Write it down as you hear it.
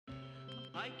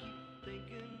I keep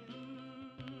thinking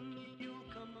you'll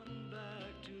come on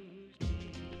back to me.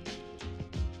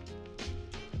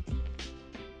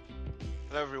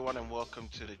 Hello, everyone, and welcome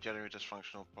to the Generally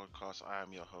Dysfunctional Podcast. I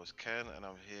am your host, Ken, and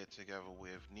I'm here together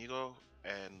with Nigo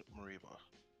and Mariba.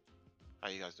 How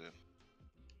you guys doing?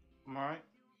 I'm alright.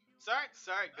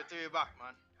 Sorry, good to be back,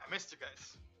 man. I missed you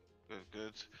guys. Good,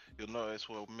 good. You'll notice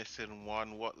we're missing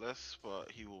one Whatless, but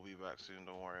he will be back soon.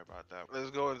 Don't worry about that.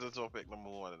 Let's go into topic number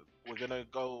one. We're gonna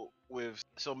go with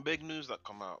some big news that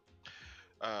come out.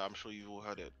 I'm sure you've all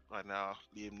heard it right now.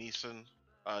 Liam Neeson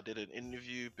did an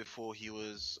interview before he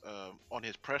was on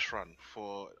his press run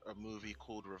for a movie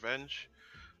called Revenge.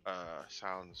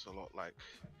 Sounds a lot like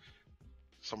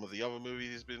some of the other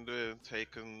movies he's been doing,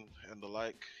 Taken and the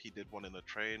like. He did one in a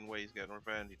train where he's getting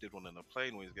revenge. He did one in a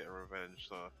plane where he's getting revenge.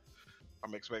 So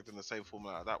I'm expecting the same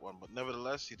format of that one. But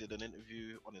nevertheless, he did an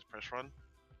interview on his press run,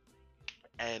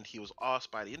 and he was asked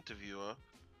by the interviewer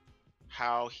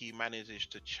how he manages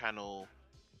to channel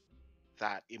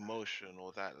that emotion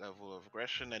or that level of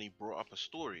aggression, and he brought up a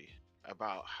story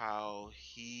about how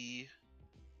he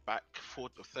back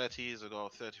 30 years ago,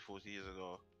 30, 40 years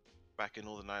ago, back in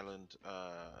Northern Ireland,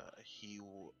 he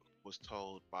was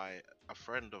told by a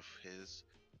friend of his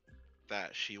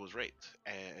that she was raped,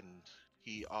 and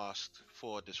he asked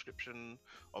for a description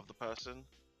of the person.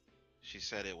 She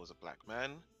said it was a black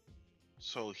man.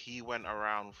 So he went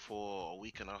around for a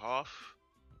week and a half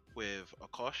with a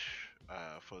kosh.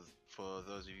 For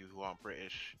those of you who aren't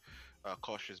British, a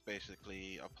kosh is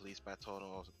basically a police baton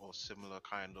or similar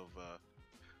kind of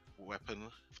weapon.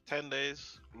 10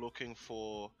 days looking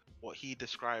for what he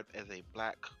described as a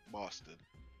black bastard,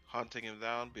 hunting him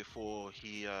down before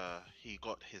he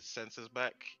got his senses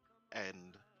back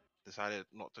and decided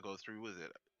not to go through with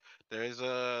it. There is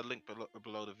a link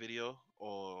below the video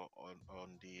or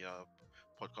on the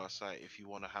podcast site if you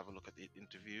want to have a look at the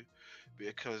interview,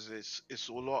 because it's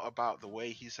a lot about the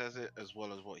way he says it as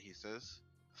well as what he says.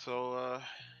 So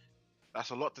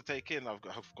that's a lot to take in. I've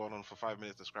gone on for 5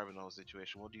 minutes describing the whole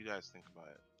situation. What do you guys think about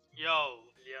it? Yo,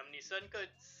 Liam Neeson could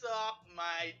suck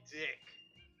my dick.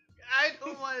 I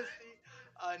don't want to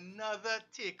see another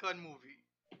Taken movie.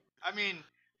 I mean,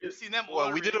 we've seen them Well,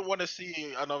 all, we didn't want to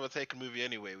see another Taken movie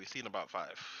anyway. We've seen about 5.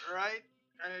 right?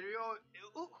 And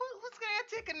who's gonna get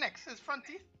taken next? His front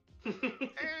teeth?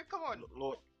 Hey, come on.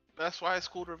 Lord, that's why it's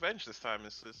called Revenge this time.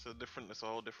 It's a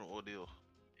whole different ordeal.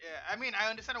 Yeah, I mean,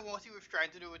 I understand what he was trying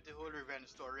to do with the whole revenge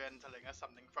story and telling us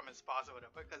something from his past or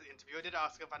whatever, because the interviewer did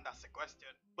ask a fantastic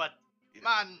question. But, Yeah.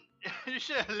 man, you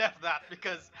should have left that,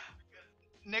 because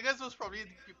niggas was probably the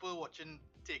people watching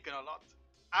Taken a lot.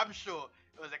 I'm sure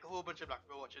it was like a whole bunch of black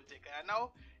people watching Taken, and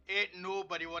now ain't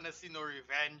nobody wanna see no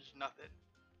revenge, nothing.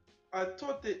 I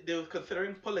thought they were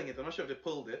considering pulling it. I'm not sure if they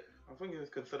pulled it. I think they was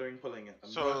considering pulling it. I'm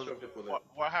not So sure if they pulled it.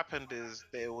 what happened is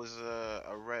there was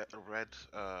a red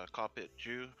carpet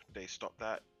due. They stopped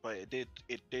that, but it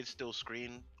did still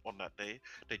screen on that day.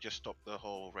 They just stopped the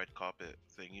whole red carpet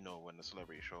thing. You know, when the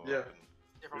celebrities show Yeah. up. And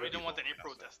They probably Yeah, didn't want any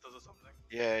people- protesters or something.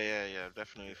 yeah,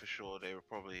 definitely for sure. They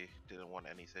probably didn't want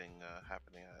anything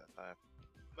happening at that time.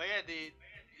 But yeah, the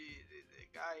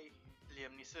guy,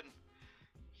 Liam Neeson,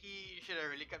 he should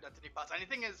have really kept that to the past. And the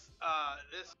thing is,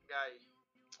 this guy,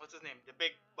 what's his name? The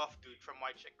big buff dude from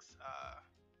White Chicks.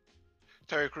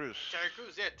 Terry Crews. Terry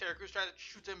Crews, yeah. Terry Crews tried to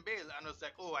shoot him bail and was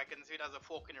like, oh, I can see it as a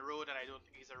fork in the road and I don't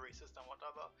think he's a racist and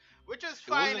whatever. Which is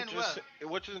fine and well. It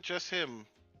wasn't just him.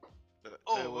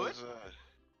 Oh, There what?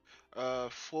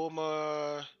 was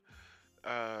former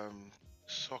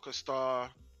soccer star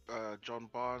John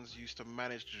Barnes used to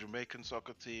manage the Jamaican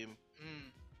soccer team.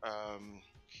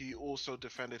 He also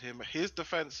defended him. His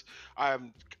defense,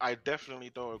 I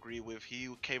definitely don't agree with.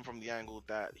 He came from the angle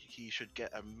that he should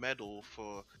get a medal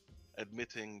for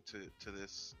admitting to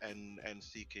this and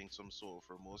seeking some sort of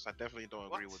remorse. I definitely don't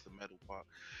agree What? with the medal part,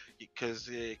 because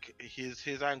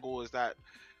his angle is that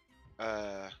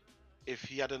if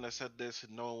he hadn't have said this,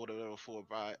 no one would have ever thought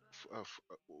about it.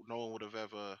 No one would have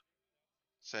ever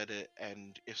said it,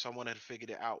 and if someone had figured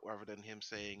it out rather than him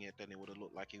saying it, then it would have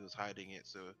looked like he was hiding it.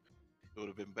 So it would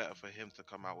have been better for him to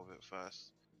come out with it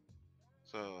first.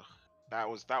 So that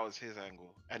was his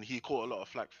angle, and he caught a lot of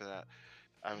flack for that.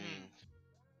 I mean,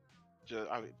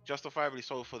 justifiably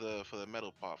so for the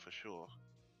medal part for sure.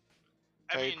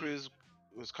 Terry Crews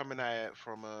was coming at it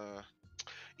from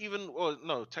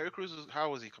Terry Crews how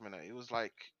was he coming at it? He was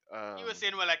like he was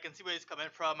saying, well, I can see where he's coming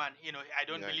from, and I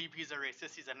don't Yeah. believe he's a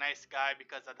racist. He's a nice guy,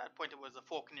 because at that point it was a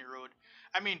fork in the road.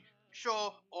 I mean,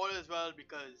 sure, all is well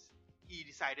because he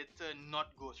decided to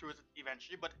not go through it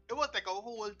eventually, but it was like a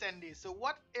whole 10 days. So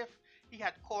what if he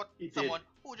had caught He did. someone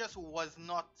who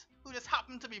just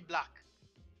happened to be black?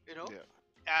 you know,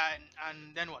 Yeah.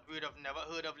 and then what? We would have never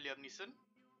heard of Liam Neeson,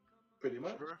 Pretty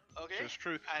much. True. okay, It's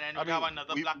true. and then I we'd have mean,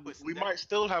 another we black person we there. might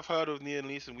still have heard of Liam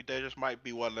Neeson. There just might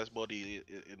be one less body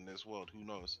in this world. Who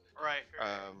knows? Right,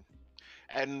 right.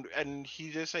 And he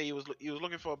just say he was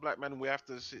looking for a black man. We have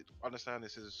to understand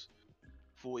this is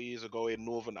 40 years ago in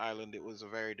Northern Ireland. It was a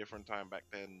very different time back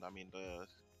then. I mean,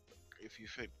 if you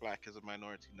think black is a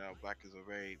minority now, black is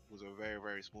was a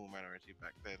very small minority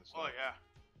back then. So Oh yeah.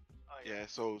 Oh yeah. yeah,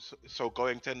 so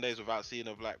going 10 days without seeing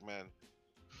a black man,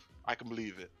 I can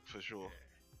believe it for sure.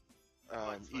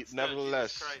 But still, Jesus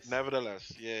Nevertheless,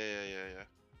 Christ. yeah.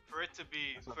 For it to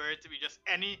be just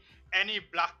any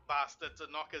black bastard to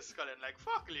knock his skull in, like,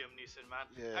 fuck Liam Neeson, man.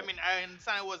 Yeah. I mean, I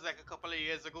understand it was like a couple of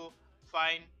years ago,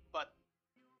 fine, but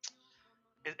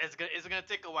it's gonna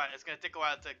take a while. It's gonna take a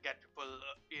while to get people,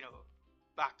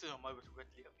 back to normal with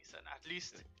Liam Neeson. At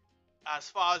least, as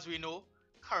far as we know,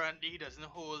 currently he doesn't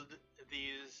hold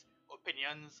these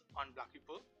opinions on black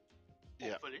people.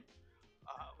 Yeah. Hopefully,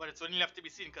 but it's only left to be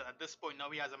seen because at this point now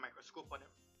he has a microscope on him.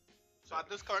 So at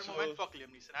this current moment, fuck Liam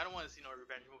Neeson. I don't want to see no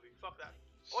revenge movie. Fuck that.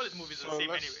 All his movies are the So same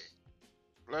let's- anyway.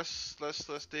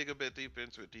 Let's dig a bit deeper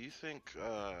into it. Do you think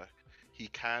he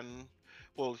can?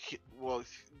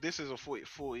 This is a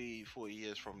 40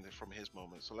 years from his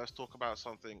moment. So let's talk about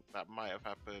something that might have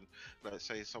happened. Let's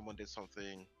say someone did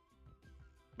something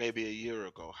maybe a year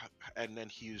ago, and then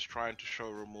he was trying to show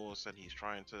remorse, and he's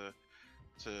trying to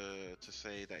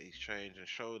say that he's changed and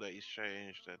show that he's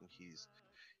changed, and he's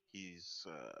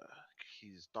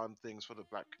done things for the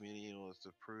black community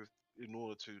in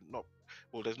order to not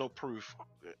there's no proof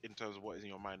in terms of what is in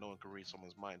your mind. No one can read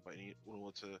someone's mind, but in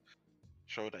order to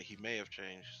show that he may have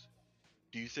changed,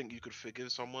 do you think you could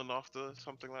forgive someone after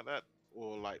something like that,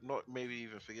 or like not maybe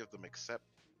even forgive them, accept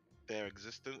their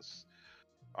existence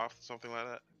after something like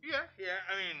that? Yeah.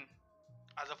 I mean,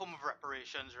 as a form of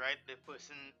reparations, right? The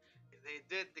person, they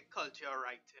did the culture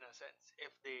right in a sense.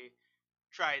 If they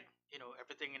tried,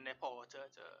 everything in their power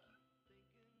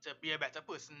to be a better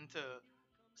person, to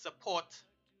support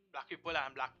black people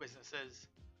and black businesses.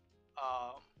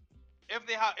 Um, if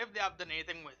they have done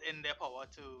anything within their power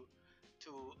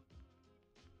to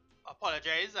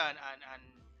apologize and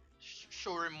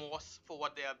show remorse for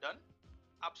what they have done,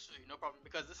 absolutely no problem,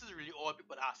 because this is really all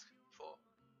people ask for.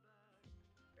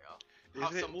 Is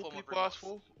Have it some all form of people ask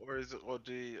remorse. for, or is it,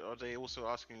 are they also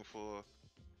asking for?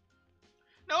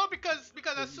 No, because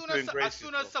To- as soon to as embrace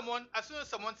yourself.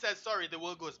 someone says sorry, the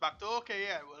world goes back to, okay,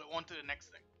 yeah, we'll on to the next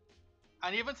thing.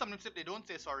 And even sometimes if they don't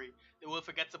say sorry, the world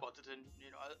forgets about it in,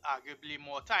 arguably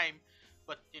more time,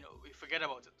 but we forget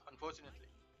about it, unfortunately.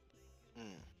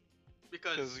 Hmm.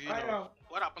 Because 'Cause, I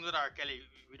what happens with R. Kelly,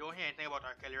 we don't hear anything about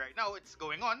R. Kelly right now. It's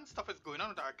going on, stuff is going on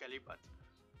with R. Kelly, but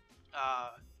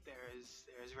there is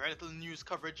very little news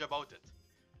coverage about it.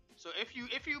 So if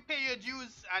you pay your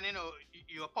dues and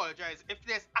you apologize, if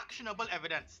there's actionable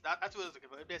evidence, that's what I was looking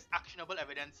for. If there's actionable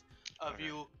evidence of Okay.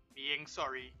 you being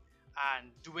sorry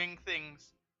and doing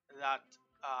things that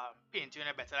paint you in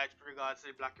a better light with regards to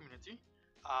the black community,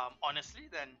 honestly,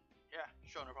 then yeah,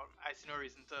 sure, no problem. I see no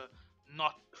reason to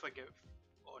not forgive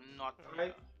or not. I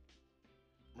my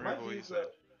Remember what you views said. are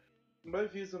my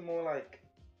views are more like,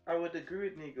 I would agree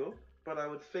with Nigo, but I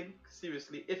would think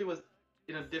seriously if it was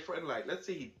in a different light. Let's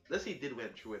say he did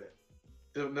went through with it.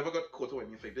 They never got caught or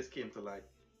anything. This came to light,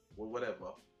 or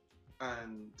whatever,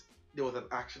 and there was an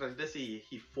action. And let's say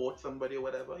he fought somebody or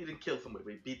whatever. He didn't kill somebody,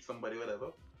 but he beat somebody or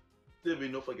whatever. There'd be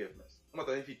no forgiveness. No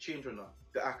matter if he changed or not,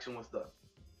 the action was done.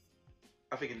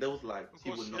 I think in those lights, Of he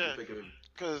course, would not yeah. be forgiven.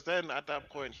 Because then at that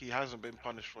point he hasn't been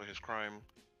punished for his crime.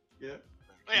 Yeah.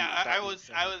 Yeah, I That was needs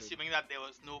to I was happen. assuming that there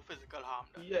was no physical harm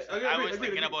done. Yeah, So agree, I agree, was agree,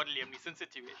 thinking agree. about Liam Neeson's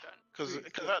situation.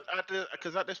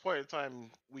 Because at this point in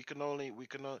time, we can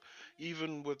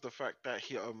even with the fact that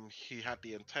he had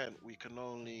the intent, we can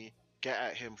only get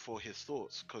at him for his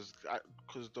thoughts,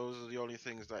 because those are the only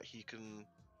things that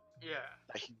Yeah.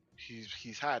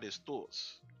 he's had his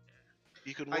thoughts.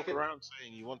 He could I walk can around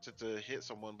saying he wanted to hit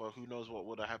someone, but who knows what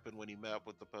would have happened when he met up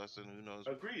with the person? Who knows?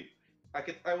 agree.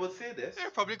 I would say this. He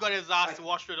probably got his ass I-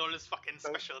 washed with all his fucking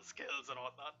special skills and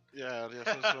whatnot. Yeah,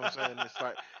 that's what I'm saying. It's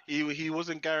like he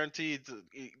wasn't guaranteed.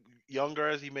 Younger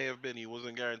as he may have been, he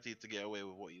wasn't guaranteed to get away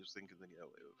with what he was thinking to get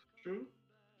away with. True.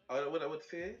 What I would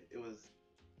say, it was,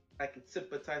 I can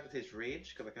sympathize with his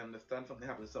rage because I can understand something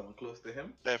happened to someone close to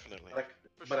him. Definitely. For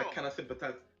But I sure. cannot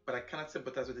sympathize. But I cannot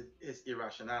sympathize with his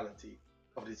irrationality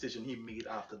of the decision he made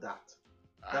after that.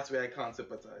 That's where I can't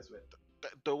sympathize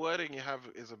with. The wording you have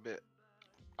is a bit.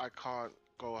 I can't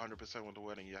go 100% with the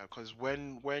wording you have, because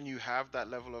when you have that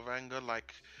level of anger,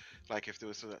 like if there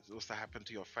was to happen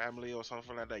to your family or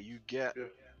something like that, you get Yeah.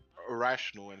 a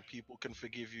irrational, and people can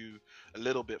forgive you a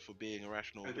little bit for being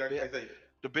irrational. Exactly. I say,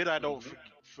 The bit I don't Mhm.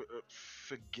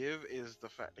 forgive is the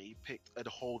fact that he picked a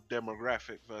whole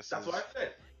demographic That's what versus. I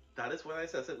said. That is what I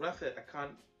said. I said when I said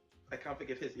I can't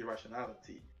forgive his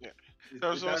irrationality. Yeah, Is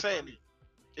that's what I'm that saying.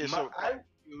 It's my, so like I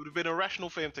it would have been irrational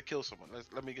for him to kill someone.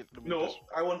 Let me no, just.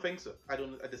 I won't think so. I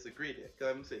disagree there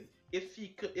because I'm saying if he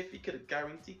could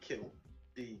guarantee kill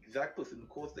the exact person who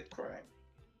caused the crime,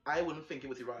 I wouldn't think it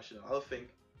was irrational. I would think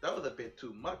that was a bit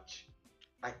too much.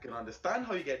 I can understand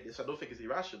how you get this. I don't think it's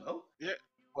irrational, Yeah,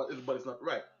 but it's not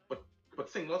right. But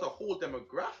saying not a whole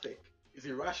demographic is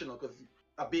irrational because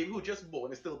a baby who just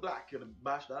born is still black. You're gonna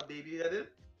bash that baby head in.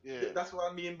 yeah, That's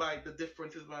what I mean by the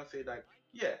differences when I say like,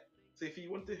 yeah. So if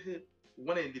you want to hit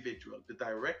one individual, the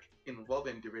direct involved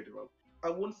individual, I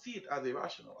won't see it as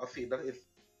irrational. I see that it's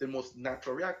the most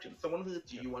natural reaction. Someone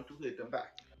hurts you, yeah, you want to hurt them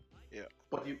back. yeah.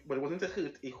 But it wasn't to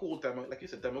hurt a whole like you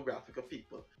said, demographic of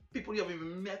people you haven't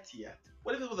even met yet.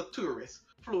 What if it was a tourist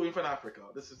flying from Africa?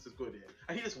 This is good here,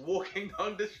 and he just walking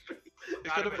down the street.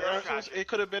 It That'd could have have been been. tragic. It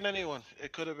could have been anyone.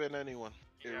 It could have been anyone.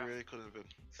 It Yeah. really could have been.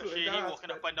 So in Especially that he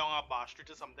walking up aspect, and down a bar street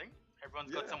or something.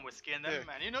 Everyone's got yeah, some whiskey in them, Yeah.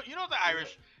 man. You know the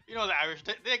Irish. You know the Irish.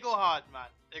 They go hard, man.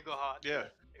 They go hard. Yeah.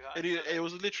 They go hard. And So, it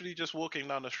was literally just walking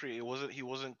down the street. It wasn't. He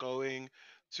wasn't going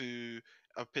to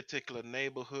a particular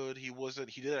neighborhood. He wasn't.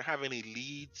 He didn't have any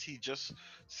leads. He just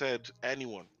said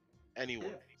anyone,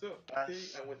 anyone. yeah. So see,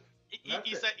 That's and with he, that's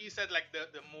he it. said he said like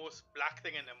the most black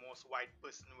thing and the most white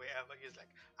person wherever. He's like,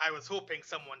 I was hoping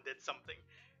someone did something.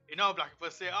 You know, black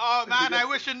people say, "Oh man, I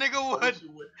wish a nigga I would. wish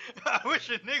you would. I wish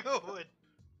a nigga would."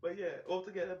 But yeah,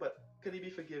 altogether, but can he be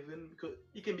forgiven? Because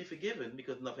he can be forgiven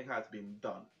because nothing has been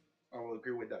done. I will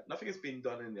agree with that. Nothing has been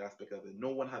done in the aspect of it. No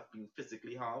one has been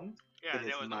physically harmed Yeah, in his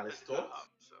there was no malice physical thoughts. harm.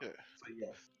 So yeah. So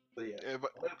yes. So yes. Yeah,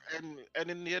 but and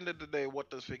in the end of the day, what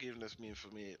does forgiveness mean for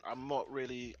me? I'm not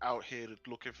really out here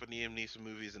looking for Liam Neeson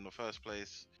movies in the first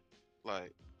place.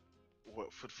 Like,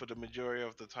 what for the majority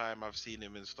of the time, I've seen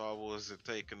him in Star Wars and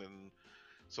Taken and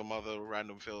some other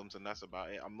random films, and that's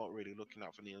about it. I'm not really looking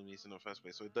out for Liam Neeson in the first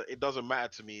place, so it doesn't matter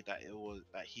to me that it was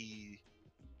that he,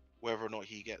 whether or not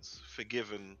he gets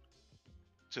forgiven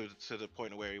to the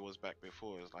point where he was back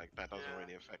before. It's like that doesn't yeah,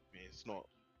 really affect me. It's not.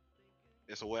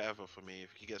 It's a whatever for me.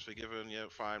 If he gets forgiven, yeah,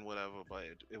 fine, whatever. But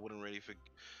it wouldn't really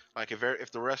like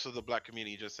if the rest of the black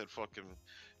community just said fuck him,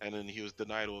 and then he was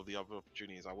denied all of the other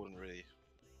opportunities, I wouldn't really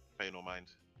pay no mind.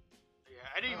 yeah.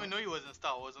 I didn't even know he was in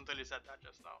Star Wars until you said that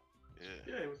just now.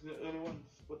 Yeah, Yeah, it was the early ones.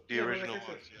 But the yeah, original like I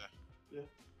said, ones. Yeah,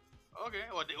 Okay,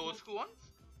 what the old school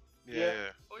ones? yeah, Yeah. yeah,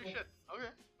 Holy shit. Okay,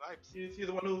 vibes, he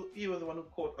was the one who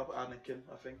caught up Anakin,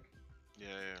 I think. yeah,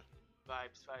 yeah.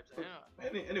 vibes. I So,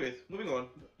 don't know. anyways, moving on.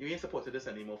 You ain't supported this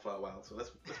anymore for a while, so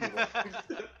let's move on.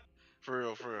 For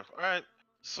real, for real. All right.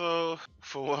 So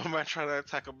for one man trying to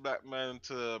attack a black man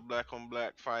to black on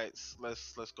black fights,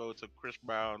 let's go to Chris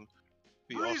Brown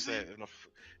be Breezy. Offset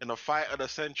in a fight of the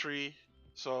century.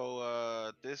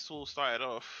 So this all started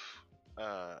off.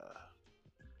 Uh,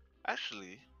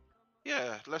 actually,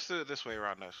 yeah, let's do it this way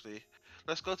around. Actually,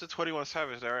 let's go to 21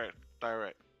 Savage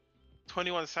direct.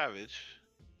 21 Savage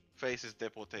faces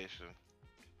deportation.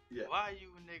 Yeah. Why you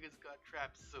niggas got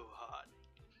trapped so hard?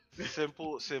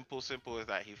 Simple as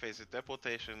that. He faces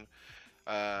deportation.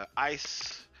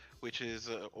 ICE, which is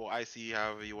or IC,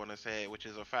 however you want to say it, which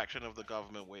is a faction of the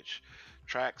government which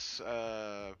tracks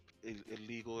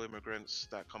illegal immigrants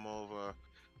that come over,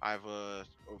 either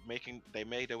they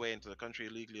made their way into the country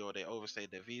illegally or they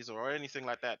overstayed their visa or anything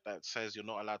like that that says you're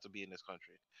not allowed to be in this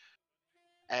country.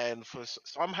 And for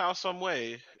somehow, some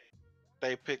way,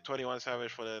 they picked 21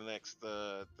 Savage for the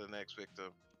next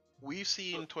victim. We've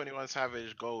seen 21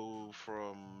 Savage go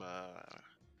from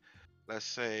let's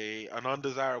say an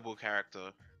undesirable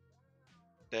character.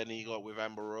 Then he got with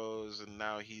Amber Rose, and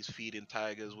now he's feeding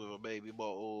tigers with a baby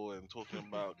bottle and talking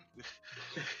about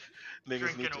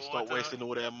niggas need Drinking to stop water. wasting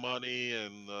all their money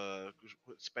and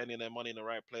spending their money in the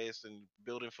right place and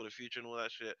building for the future and all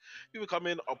that shit. He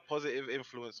becoming a positive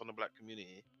influence on the black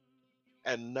community,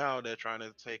 and now they're trying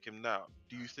to take him down.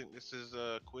 Do you think this is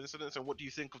a coincidence? And what do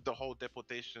you think of the whole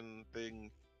deportation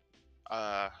thing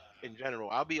uh in general?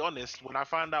 I'll be honest, when I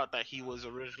found out that he was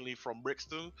originally from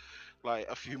Brixton, like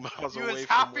a few miles You was away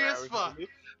from happy where I as fuck. originally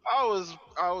lived,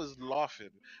 I was laughing.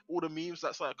 All the memes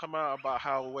that started coming out about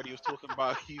how when he was talking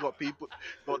about he got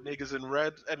niggas in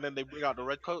red and then they bring out the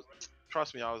red coat.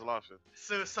 Trust me, I was laughing.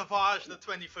 So Savage the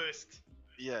 21st.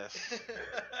 Yes.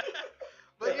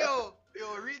 But yo,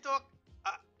 real talk.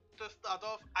 To start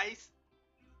off, ICE.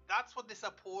 That's what they're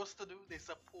supposed to do. They're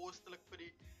supposed to look for the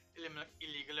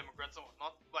illegal immigrants and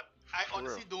whatnot. But I For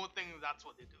real. honestly don't think that's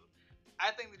what they do.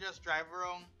 I think they just drive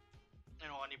around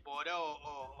on the border,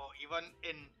 or even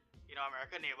in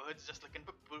American neighborhoods, just looking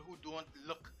for people who don't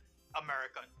look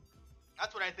American.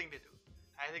 That's what I think they do.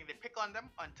 I think they pick on them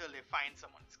until they find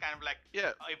someone. It's kind of like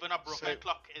Yeah, even a broken same.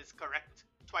 clock is correct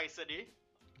twice a day.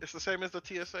 It's the same as the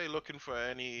TSA looking for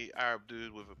any Arab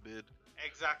dude with a beard.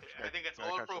 Exactly. I think it's Very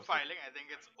all casual. profiling. I think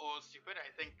it's all stupid. I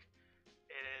think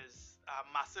it is a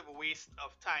massive waste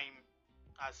of time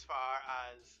as far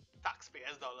as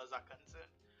taxpayers' dollars are concerned.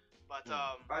 But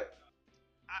I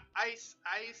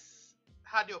I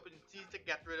had the opportunity to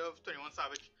get rid of 21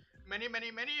 Savage many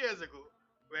years ago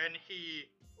when he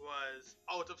was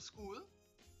out of school.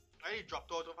 Right? He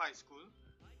dropped out of high school.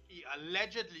 He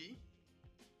allegedly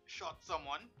shot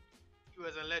someone. He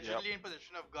was allegedly in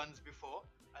possession of guns before,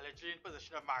 allegedly in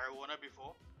possession of marijuana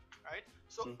before, right?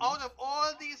 So out of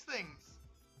all these things,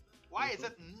 why is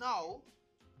it now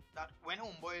that when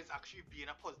Homeboy is actually being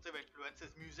a positive influence,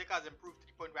 his music has improved to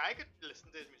the point where I could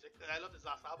listen to his music? I love his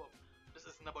last album. This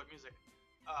isn't about music.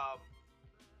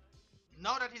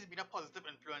 Now that he's been a positive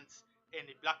influence in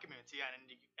the black community and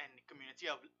in the community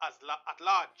at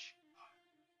large,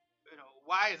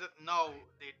 why is it now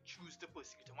they choose to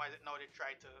persecute him? Why is it now they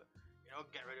try to,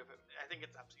 get rid of him? I think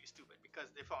it's absolutely stupid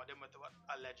because they found him with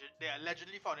they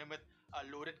allegedly found him with a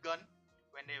loaded gun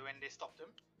when they stopped him.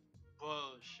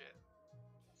 Bullshit.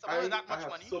 Someone with that I much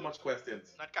have money, so much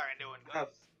questions. not carrying their own I gun.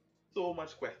 have so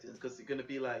much questions because you're gonna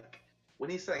be like, when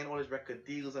he's signing all his record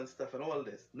deals and stuff and all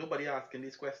this, nobody asking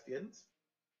these questions.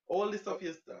 All this stuff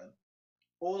he's done.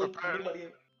 All Apparently. nobody.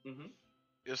 Mm-hmm.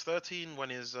 He was 13 when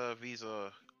his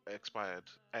visa expired,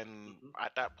 and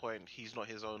at that point, he's not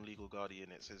his own legal guardian.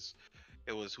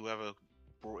 It was whoever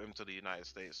brought him to the United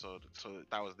States. So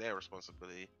that was their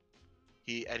responsibility.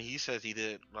 He says he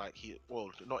didn't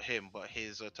not him, but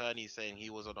his attorney saying he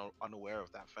was unaware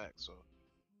of that fact. So,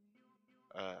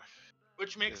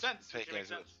 Which makes just sense. take Which it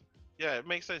makes as it- sense. yeah, it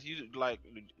makes sense.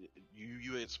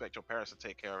 You expect your parents to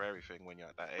take care of everything when you're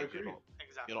at that age. Agreed.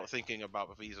 Exactly. You're not thinking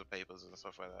about visa papers and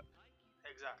stuff like that.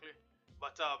 Exactly.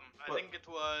 But I think it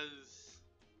was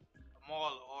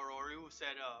Maul or Rory who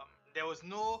said there was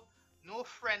no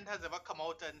friend has ever come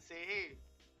out and say, hey,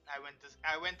 I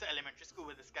went to elementary school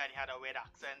with this guy and he had a weird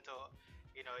accent, or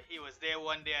he was there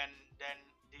one day and then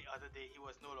the other day he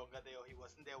was no longer there, or he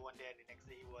wasn't there one day and the next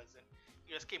day he was, and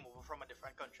he just came over from a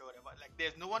different country or whatever. Like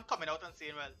there's no one coming out and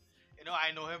saying, well, I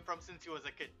know him from since he was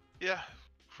a kid. Yeah,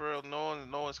 for real. No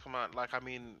one's come out. Like, I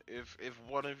mean, if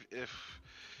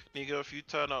Nigo, if you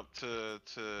turn up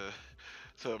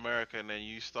to America and then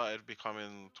you started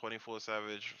becoming 24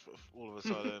 Savage all of a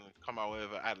sudden, come out with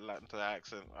an Atlanta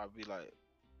accent, I'd be like,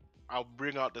 I'll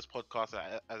bring out this podcast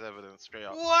as evidence straight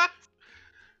up. What?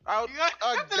 I'll, You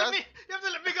have to let me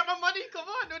get my money. Come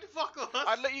on, no the fuck us.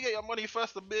 I'd let you get your money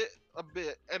first a bit,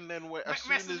 and then as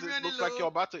soon as Message me on it the looks like low.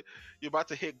 you're about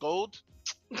to hit gold,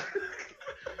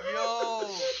 Yo,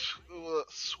 we'll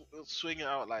swing it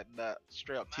out like that,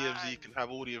 straight up. Man. TMZ can have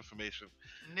all the information.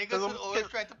 niggas 'Cause would I'm- always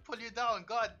try to pull you down.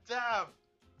 God damn.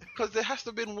 Because there has to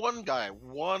have been one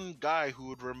guy who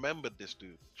would remember this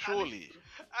dude. Surely.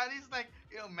 And he's like,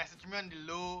 message me on the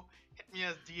low, hit me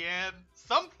as DM,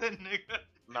 something, nigga.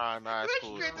 Nah, it's Went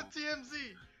cool. straight to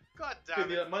TMZ. God We damn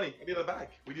need it. that money. We need a bag.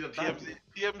 We need a bag.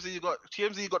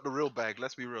 TMZ got the real bag.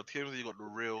 Let's be real. TMZ got the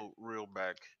real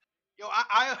bag. Yo,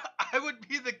 I would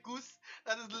be the goose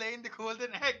that is laying the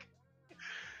golden egg.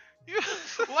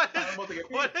 What I'm is about to get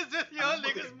paid. what is this, yo, I'm about to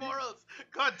niggas' get paid. morals?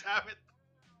 God damn it.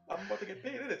 I'm about to get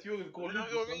paid, innit? You're going You know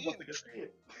to what I I'm about to get paid.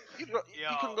 You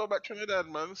Yo. can go back Trinidad,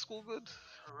 man. It's all good.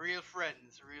 Real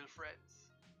friends.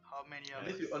 How many of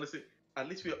us? At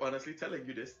least we're honestly telling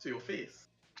you this to your face.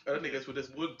 Other niggas would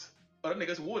just would. Other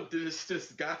niggas would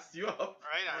just gas you up.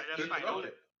 Right, I just Think find about out.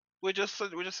 it. We're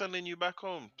just sending you back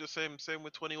home. Just same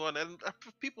with 21. And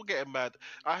people getting mad.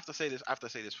 I have to say this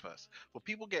first. For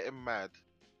people getting mad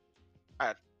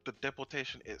at the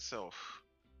deportation itself,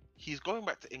 he's going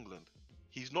back to England.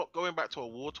 He's not going back to a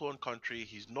war-torn country.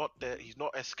 He's not there. He's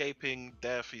not escaping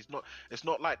death. He's not. It's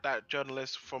not like that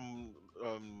journalist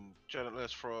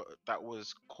that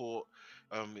was caught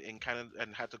in Canada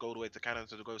and had to go all the way to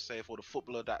Canada to go save, or the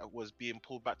footballer that was being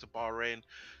pulled back to Bahrain,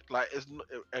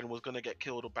 and was gonna get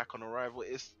killed back on arrival.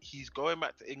 He's going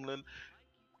back to England.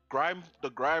 The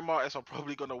grime artists are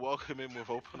probably gonna welcome him with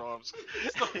open arms.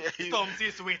 Stormzy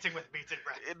is waiting with bated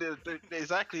breath.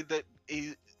 Exactly, that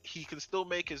he can still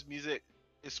make his music.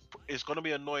 It's gonna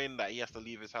be annoying that he has to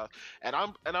leave his house, and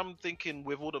I'm thinking,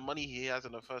 with all the money he has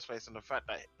in the first place and the fact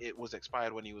that it was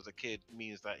expired when he was a kid,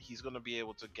 means that he's gonna be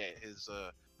able to get his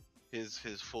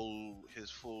full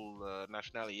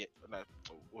nationality,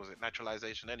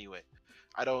 naturalization anyway.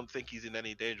 I don't think he's in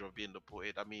any danger of being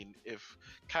deported. I mean, if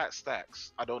Kat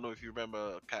Stacks, I don't know if you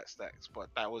remember Kat Stacks, but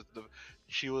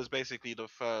she was basically the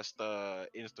first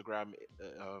Instagram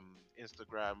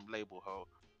label hoe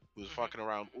who was Mhm. fucking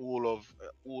around all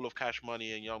of Cash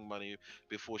Money and Young Money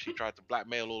before she tried to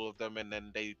blackmail all of them, and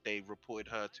then they reported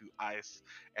her to ICE,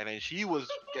 and then she was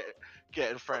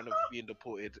getting threatened of being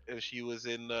deported, and she was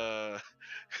in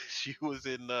she was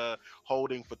in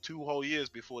holding for 2 whole years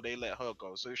before they let her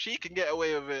go. So if she can get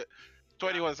away with it, Yeah.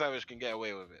 21 Savage can get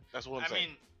away with it. That's what I'm I saying.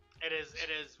 mean, it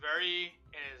is very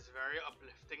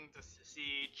uplifting to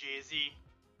see Jay Z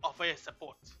offer his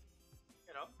support.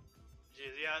 You know, Jay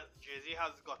Z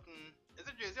has gotten. Is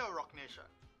it Jay Z or Rock Nation?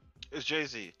 It's Jay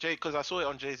Z. Because I saw it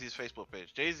on Jay Z's Facebook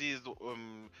page. Jay Z is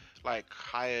like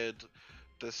hired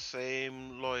the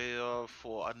same lawyer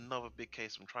for another big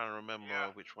case. I'm trying to remember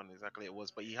Yeah. which one exactly it was,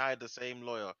 but he hired the same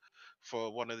lawyer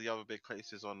for one of the other big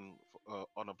cases on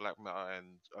a black matter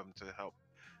and to help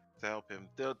him.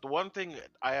 The one thing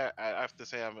I have to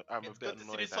say I'm a It's bit good to see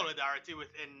the annoyed at. solidarity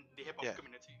within the hip hop Yeah,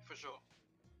 community for sure.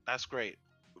 that's great.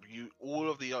 You all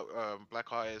of the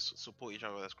black artists support each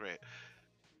other. That's great.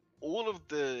 All of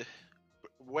the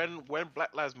when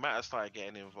Black Lives Matter started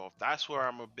getting involved, that's where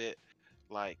I'm a bit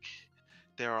like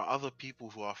there are other people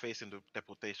who are facing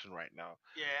deportation right now.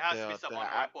 Yeah, it has There to be are someone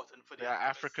more important for the there are activists.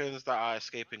 Africans that are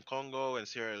escaping Congo and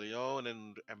Sierra Leone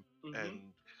Mm-hmm.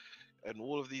 and and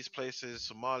all of these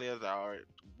places, Somalia, that are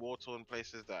war-torn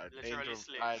places that are in danger Literally of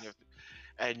dying. slaves.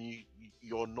 And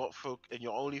you're not and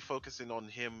you're only focusing on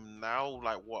him now.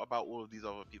 Like, what about all of these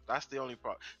other people? That's the only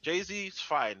part. Jay-Z's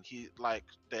fine. He like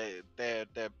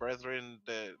they're brethren.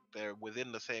 They're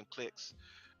within the same cliques.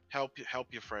 Help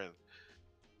your friend.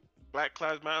 Black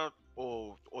Lives Matter,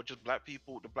 or just black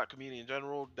people, the black community in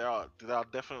general, there are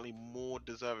definitely more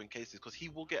deserving cases because he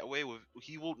will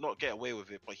not get away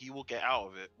with it, but he will get out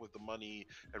of it with the money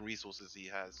and resources he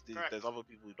has. There's Correct. other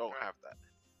people who don't have Correct.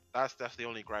 that. That's the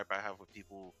only gripe I have with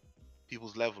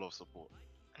people's level of support.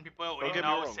 And people are Don't already get me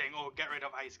now wrong. saying, "Oh, get rid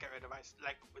of ICE, get rid of ICE."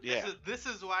 Like Yeah, this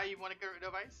is why you want to get rid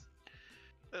of ICE.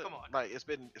 Come on. like it's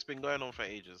been going on for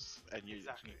ages, and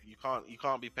Exactly. you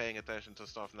can't be paying attention to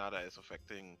stuff now that it's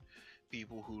affecting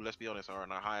people who, let's be honest, are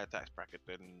in a higher tax bracket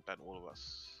than all of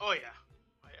us. Oh yeah.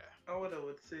 Oh yeah. What I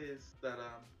would say is that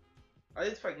I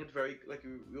just find it very like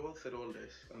we all said all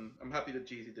this, and I'm happy that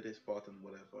Jeezy did his part and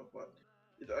whatever. But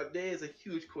there is a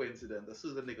huge coincidence as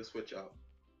soon as the nigga switch up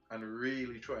and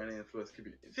really try and influence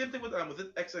community. Same thing with was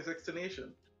it XXX As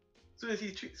soon as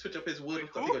he switch up his word Wait, and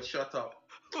stuff, he who? got shut up.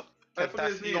 I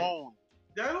forget his name. Tentacion.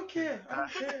 Yeah, I don't care. I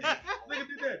don't care. Nigga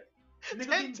did that.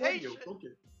 Nigga being dead, yo. Temptation. Don't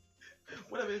care.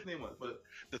 Whatever his name was, The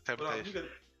but temptation.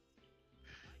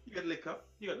 he got licked up.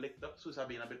 He got licked up. So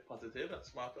being a bit positive, that's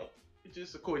smart up. It's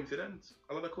just a coincidence.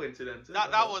 A lot of coincidences.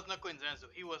 That wasn't a coincidence. Though.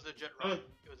 He was legit Uh, robbed.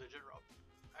 He was legit robbed.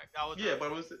 Like, that was yeah,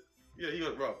 but he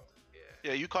got robbed.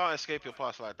 Yeah, you can't escape your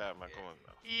past like that, man. Come on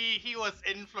now. He was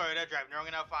in Florida driving around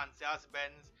in a fancy ass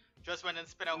Benz. Just went and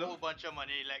spent a No. whole bunch of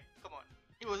money. Like, come on.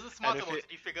 He wasn't smart if about it-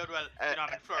 it. He figured, well, and-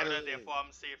 I'm in Florida, and- therefore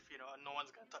I'm safe. No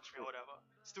one's gonna touch me or whatever.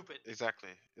 Stupid. Exactly.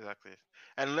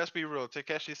 And let's be real,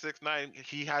 Takeshi 69,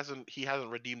 he hasn't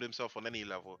redeemed himself on any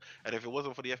level. And if it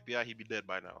wasn't for the FBI, he'd be dead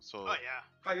by now. So Oh yeah.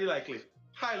 Highly likely.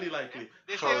 Highly likely.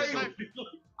 They So- saved his so-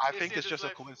 life. I They think saved it's his just a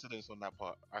life. coincidence on that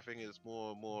part. I think it's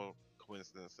more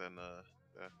coincidence than that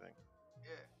thing.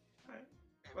 Yeah. Alright.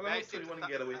 Yeah, Well, but I I hope saved 21 can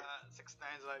get away.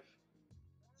 6ix9ine's life.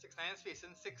 6ix9ine's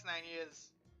facing 6-9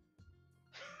 years.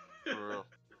 For real.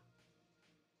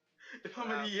 How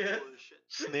many years? Bullshit.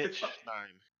 Snitch 9.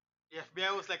 The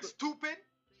FBI was like, stupid.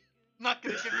 Not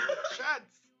gonna give you a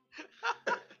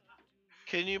chance.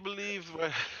 Can you believe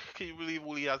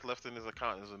all he has left in his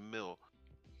account is a mil?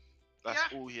 That's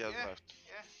Yeah, all he has yeah, left.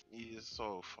 yeah. He is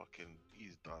so fucking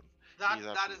he's done. That He's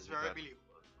is absolutely very done. believable.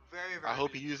 Very very. I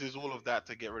hope he believable. uses all of that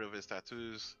to get rid of his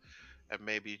tattoos, and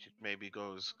maybe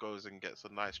goes and gets a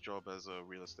nice job as a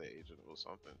real estate agent or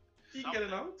something. He can get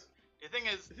it out. The thing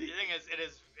is, it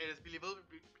is believable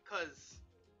because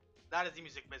that is the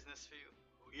music business for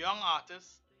you. Young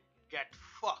artists get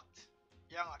fucked.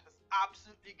 Young artists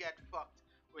absolutely get fucked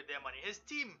with their money. His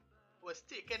team was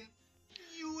taking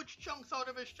huge chunks out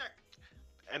of his check.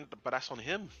 But that's on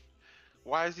him.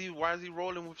 Why is he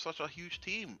rolling with such a huge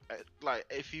team? Like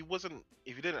if he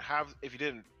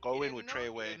didn't go in with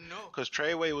Treyway, No. because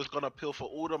Treyway was gonna pilfer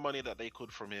all the money that they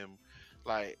could from him,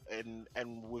 like and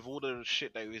with all the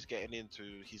shit that he was getting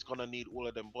into, he's gonna need all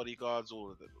of them bodyguards,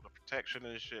 all of the protection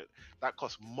and shit. That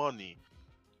costs money.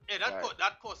 Yeah, Right.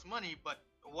 that costs money. But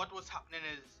what was happening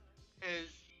is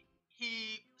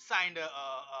he signed a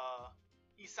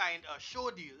show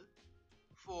deal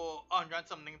for 100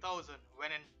 something thousand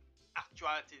when in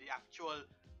actuality, the actual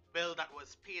bill that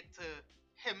was paid to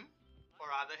him, or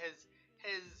rather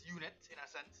his unit in a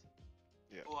sense,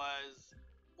 Yeah. was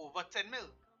over 10 mil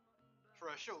for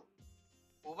a show.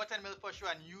 Over 10 mil for a show,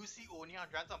 and you see only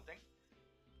 100 and something.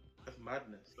 That's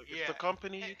madness. Look, Yeah. it's the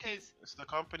company you keep. His- It's the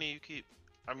company you keep.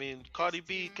 I mean, Cardi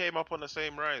B team- came up on the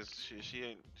same rise. She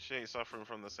ain't suffering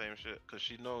from the same shit because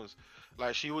she knows,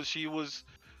 like she was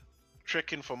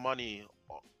tricking for money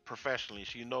professionally.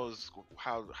 She knows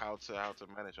how to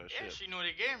manage her Yeah, shit. she know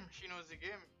the game. She knows the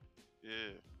game.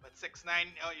 Yeah. But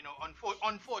 6ix9ine,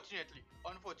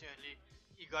 unfortunately,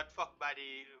 he got fucked by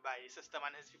the system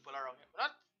and his people around him.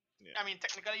 Not, Yeah. I mean,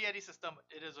 technically, yeah, the system, but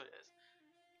it is what it is.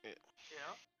 Yeah. You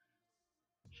know.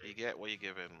 You get what you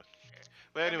give in. Yeah.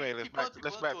 But I anyway, mean, let's people, back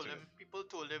people to told it. him. People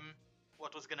told him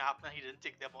what was gonna happen, and he didn't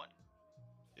take them on.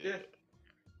 Yeah.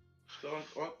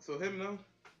 So him now.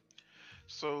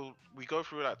 So we go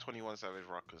through that 21 Savage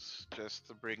ruckus just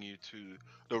to bring you to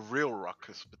the real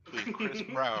ruckus between Chris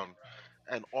Brown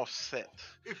and Offset.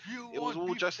 If you It was want all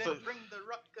beef, just then a- bring the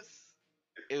ruckus.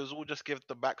 It was all just give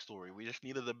the backstory. We just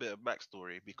needed a bit of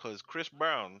backstory because Chris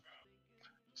Brown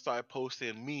started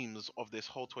posting memes of this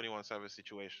whole 21 Savage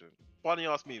situation. Funny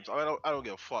ass memes. I don't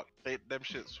give a fuck. Them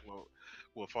shits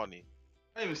were funny.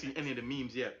 I haven't seen any of the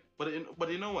memes yet. But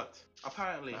you know what?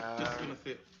 Apparently, just gonna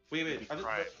say. Wait.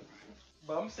 Right.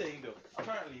 But I'm saying though,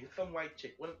 apparently some white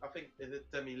chick, I think is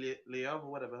it Demi Leave or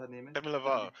whatever her name is. Demi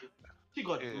Lovato. She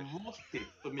got Yeah. roasted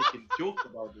for making jokes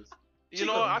about this. You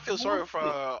know, I feel sorry for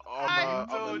her I on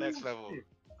the don't- next level.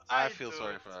 I feel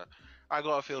sorry for her. I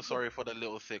gotta feel sorry for the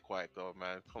little thick white girl,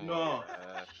 man. Come No, on.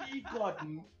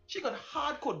 Man. she got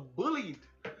hardcore bullied.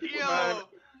 Yo, Man,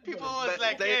 people was they-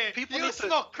 like, they- hey, people you need to-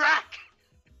 smoke crack.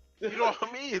 You know what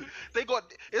I mean? They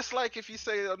got. It's like if you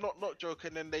say not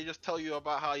joking, then they just tell you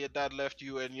about how your dad left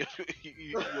you and you're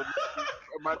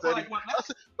Like what?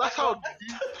 that's how.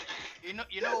 You know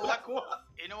what?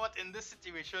 You know what? In this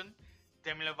situation,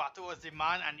 Demi Lovato was the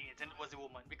man and the internet was the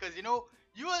woman. Because you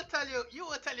will tell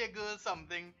your girl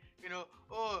something,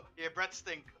 oh, your breath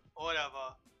stink or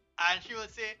whatever, and she will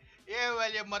say, yeah,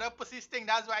 well, your mother pussy stink.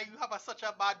 That's why you have such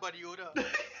a bad body odor.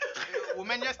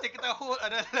 Women just take it a whole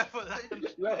other level.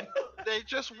 They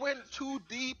just went too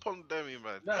deep on Demi,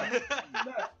 man.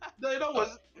 No, you know what?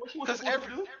 What she was 'cause supposed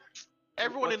to do?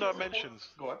 Everyone What in she her was supposed- mentions.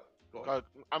 Go on.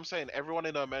 I'm saying everyone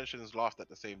in her mentions laughed at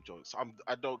the same jokes.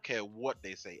 I don't care what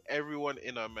they say. Everyone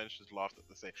in her mentions laughed at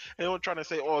the same. Anyone trying to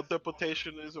say, "Oh,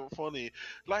 deportation isn't funny,"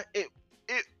 like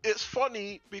it's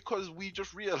funny because we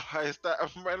just realized that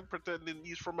a man pretending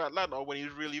he's from Atlanta when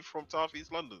he's really from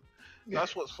Southeast London.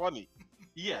 That's what's funny.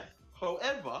 Yeah.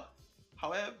 However,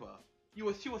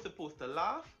 she was supposed to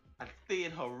laugh and stay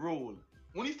in her role.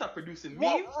 When you start producing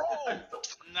What memes, role?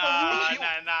 Nah.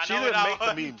 She no, didn't that make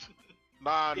one. the memes.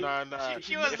 Nah.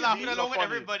 She was If the laughing memes along are with funny.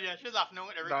 everybody. She was laughing along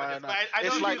with Nah, everybody. nah. But I It's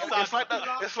don't like use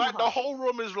it's like the whole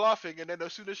room is laughing, and then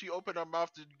as soon as she opened her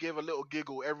mouth to give a little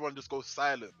giggle, everyone just goes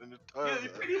silent and it yeah, turns.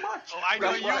 pretty much. Oh, I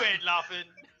know That's you right. ain't laughing.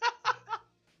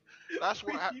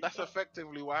 That's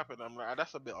effectively what happened. I'm like,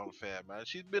 that's a bit unfair, man.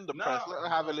 She's been depressed. Nah. Let her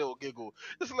have a little giggle.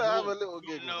 Just let her have a little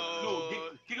giggle. No. man. No,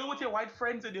 giggle with your white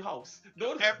friends in the house.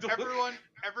 Don't.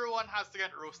 Everyone has to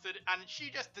get roasted, and she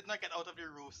just did not get out of the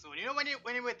roast zone. You know, when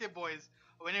you're with your boys,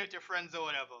 or when you're with your friends or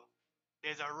whatever,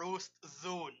 there's a roast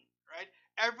zone, right?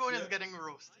 Everyone is Yeah. getting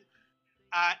roasted.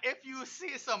 If you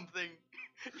say something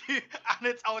and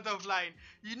it's out of line,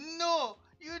 you know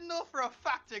for a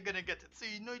fact you're gonna get it. So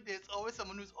you know there's always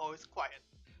someone who's always quiet,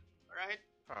 right?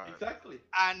 Alright. Exactly.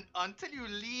 And until you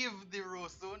leave the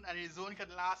roast zone, and the zone can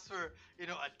last for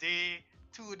a day,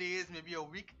 2 days, maybe a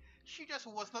week, she just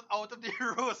was not out of the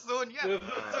roast zone yet.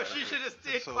 So she should have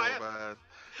stayed So quiet. bad.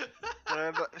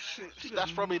 Man,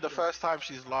 that's probably the first time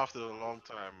she's laughed in a long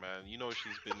time, man. You know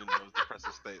she's been in those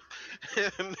depressive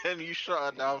states, and then you shut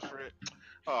her down for it.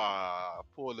 Ah,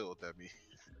 poor little Demi.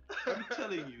 I'm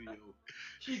telling you, yo,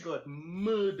 she got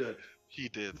murdered. She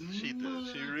did. She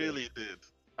really did.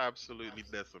 Absolutely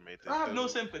decimated. I have no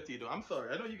sympathy though. I'm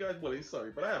sorry. I know you guys will be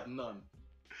sorry, but I have none.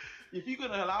 If you're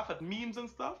gonna laugh at memes and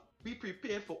stuff, be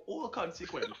prepared for all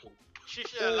consequences. She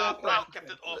should have laughed and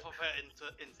kept it off of her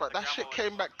Instagram. But that shit or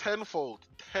came whatever. back tenfold.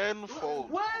 Tenfold.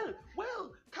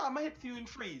 Well, karma hits you in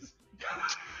freeze.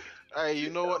 Hey, you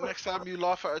know what? Next time you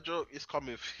laugh at a joke, it's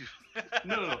coming for you.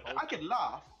 No. I could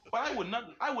laugh, but I would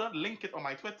not link it on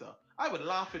my Twitter. I would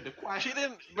laugh in the quiet. She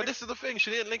didn't. But this is the thing.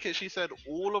 She didn't link it. She said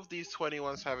all of these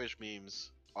 21 Savage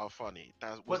memes are funny.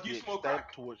 That was But you the smoke extent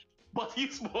crack. to which. But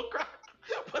you smoke crack.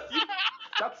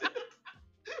 That's it.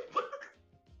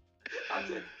 That's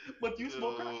it. But you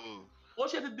smoke crack. Ugh. All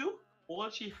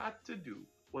she had to do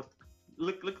was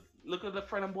look at the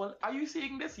friend and boy. Are you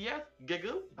seeing this yet?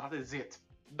 Giggle. That is it.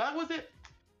 That was it.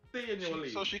 Stay in your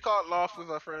lane. So she can't laugh with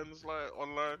her friends like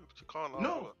online. She can't laugh.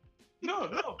 No,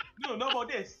 not about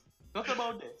this. Not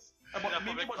about this. She's a About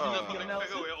maybe public, about she's a Nicky public Nelson.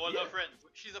 figure with all Yeah. her friends.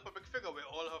 She's a public figure with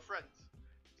all her friends.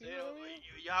 So, You know what I mean?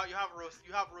 you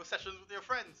have roast sessions with your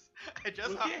friends. It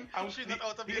just Okay, happens she's not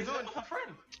out of the the internet zone. with her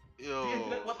friend. The Yo.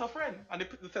 internet with her friend, and they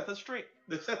set her straight.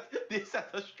 They set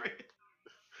her straight.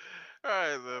 All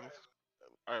right then.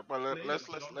 All right, but No, you let's don't-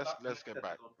 you let's don't let's stop let's me, get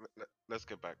back. that's Let's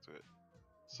get back to it.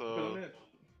 Go on, So man.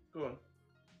 Go on.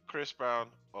 Chris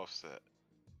Brown, Offset.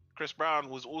 Chris Brown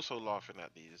was also laughing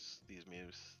at these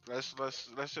memes. Let's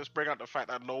just bring out the fact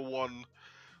that no one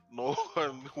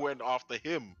went after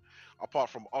him apart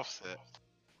from Offset,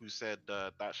 who said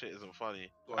that shit isn't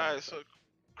funny. Go on, Alright, Offset. so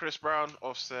Chris Brown,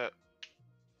 Offset,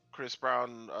 Chris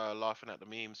Brown laughing at the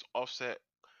memes. Offset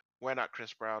went at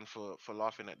Chris Brown for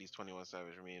laughing at these 21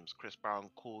 Savage memes. Chris Brown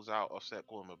calls out Offset,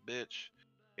 call him a bitch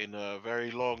in a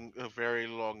very long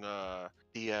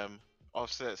DM.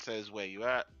 Offset says, "Where you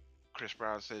at?" Chris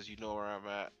Brown says, "You know where I'm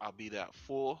at. I'll be there at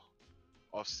 4."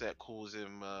 Offset calls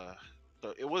him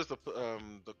it was the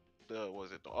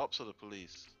was it the ops or the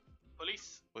police?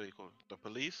 Police. What do you call it? The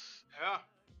police? Yeah.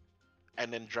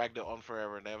 And then dragged it on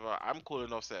forever and ever. I'm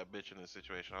calling Offset a bitch in this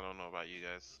situation. I don't know about you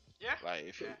guys. Yeah. Like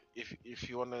if Yeah. if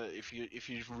you wanna if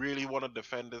you really wanna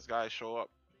defend this guy, show up.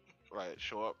 Like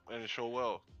show up and show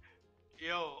well.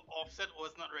 Yo, Offset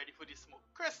was not ready for the smoke.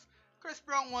 Chris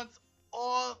Brown wants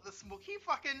all the smoke. He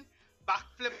fucking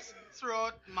backflips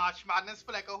throughout March Madness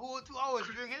for like a whole 2 hours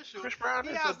during his show. Chris Brown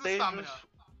he is has a the stamina. dangerous.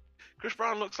 Chris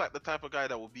Brown looks like the type of guy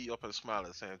that will beat you up and smile at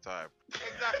the same time.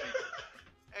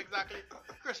 Exactly.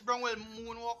 Chris Brown will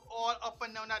moonwalk all up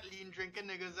and down that lean drinking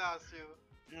niggas ass, yo.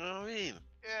 You know what I mean?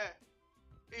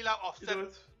 Yeah. He'll have You Offset know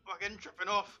what? fucking tripping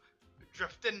off,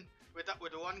 drifting with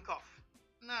one cuff.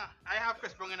 Nah, I have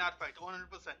Chris Brown in that fight, 100%.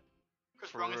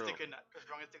 Chris For Brown is real. taking that.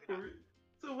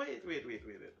 So wait.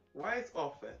 Why is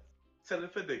Offset telling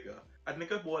for nigga and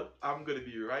nigga boy, I'm gonna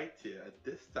be right here at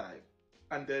this time,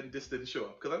 and then this didn't show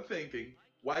up? Because I'm thinking,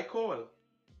 why call?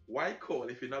 Why call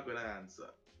if you're not gonna answer?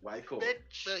 Why call?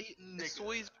 Bitch, But it's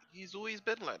nigga. he's always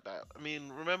been like that. I mean,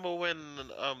 remember when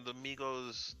the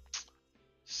Migos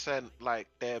sent like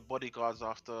their bodyguards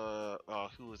after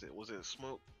who was it? Was it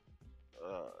Smoke?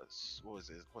 What was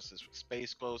it? What's his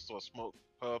Space Ghost or Smoke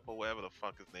Purple, whatever the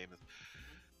fuck his name is.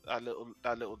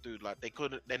 That little dude, like they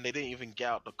couldn't, then they didn't even get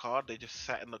out the car. They just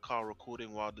sat in the car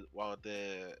recording while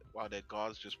their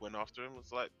guards just went after him.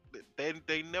 It's like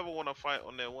they never want to fight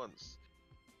on their ones.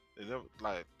 They never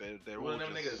they're all One of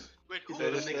them just, niggas. Wait, who, They're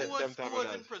who, just who them was, type who of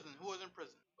was in guys. prison? Who was in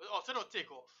prison? Offset or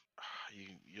Takeoff?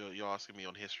 You're asking me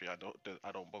on history. I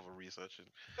don't bother researching.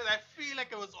 Because I feel like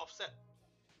it was Offset.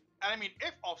 And I mean,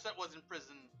 if Offset was in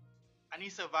prison and he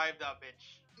survived that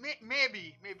bitch,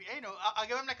 maybe, you know, I'll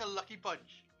give him like a lucky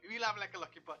punch. We'll have like a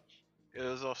lucky punch. It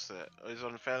was Offset. He's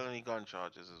on felony gun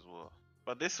charges as well.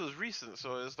 But this was recent,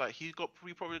 so it's like he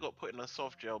probably got put in a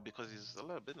soft jail because he's a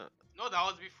celeb, isn't it? No, that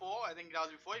was before. I think that was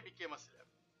before he became a celeb.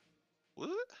 Was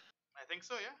it? I think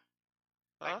so, yeah.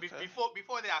 Ah, Like okay.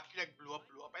 before they actually like blew up.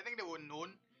 I think they were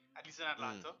known, at least in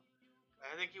Atlanta.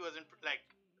 I think he was in like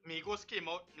Migos came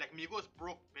out, like Migos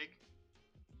broke big,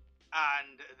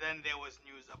 and then there was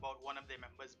news about one of their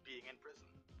members being in prison.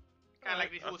 Kind of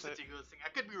like the whole I'll City Girls thing. I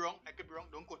could be wrong.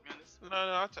 Don't quote me on this. No,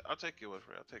 I'll take your word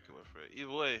for it. Either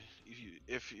way,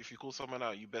 if you call someone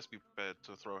out, you best be prepared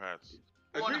to throw hands.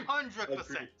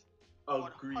 100%.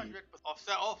 Agreed.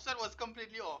 Offset was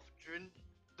completely off during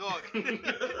dog.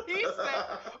 He said,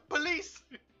 "Police,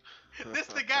 this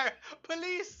the guy.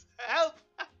 Police, help!"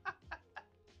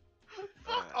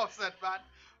 Fuck Offset, man.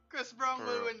 Chris Brown For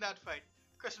will real. win that fight.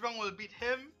 Chris Brown will beat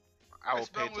him. I will Chris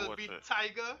pay Brown to will watch beat it.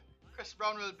 Tiger. Chris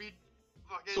Brown will beat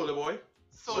fucking Soulja Boy.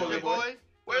 Soldier Soulja Boy. Boy.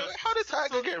 Wait, how did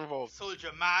Tiger get involved?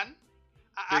 Soldier Man.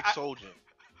 Big Soldier.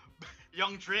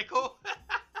 Young Draco.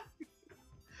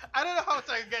 I don't know how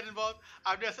Tiger get involved.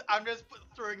 I'm just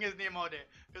throwing his name out there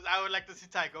because I would like to see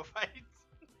Tiger fight.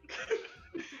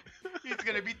 He's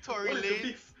gonna beat Tory What is the Lanez.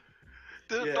 beef?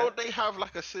 Yeah. Don't they have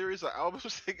like a series of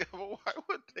albums together? Why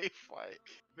would they fight?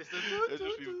 Mr. It'd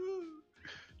just be-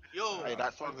 Yo, Hey,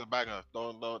 that song's a banger.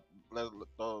 Don't. yo,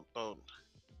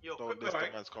 don't quick diss the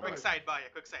alright, man's quick comment. sidebar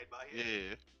here.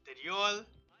 Yeah. Did you all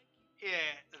hear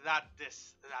that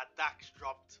Dax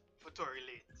dropped for Tory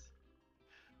Lanez?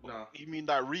 No. You mean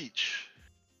that reach?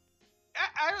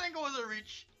 I don't think it was a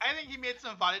reach. I think he made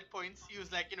some valid points. He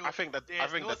was like, you know, I think the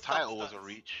there's no title was a substance.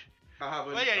 reach. I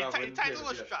haven't. Well, yeah, I the haven't title heard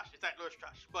was it yet. trash. The title was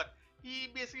trash. But he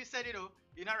basically said, you know,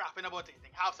 you're not rapping about anything.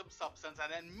 Have some substance,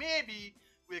 and then maybe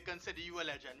we'll consider you a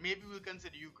legend. Maybe we'll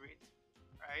consider you great.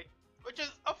 right? Which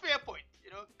is a fair point,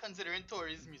 considering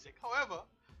Tory's music. However,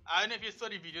 I don't know if you saw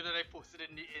the video that I posted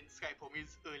in Skype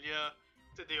Homies earlier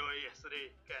today or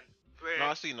yesterday, Ken, No, where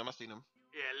I seen them. I seen them.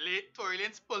 Tory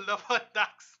Lanez pulled up on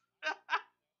Dax.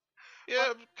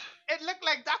 Yeah, But it looked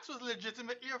like Dax was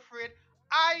legitimately afraid.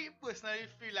 I personally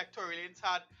feel like Tory Lanez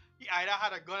he either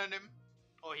had a gun on him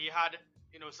or he had,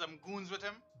 some goons with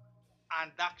him,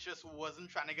 and Dax just wasn't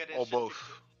trying to get his or shit kicked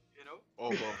both. in, you know? Or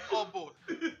both. Or both.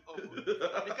 Or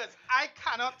both. Because I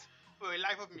cannot, for the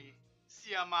life of me,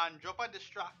 see a man drop a diss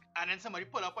track and then somebody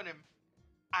pull up on him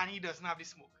and he doesn't have the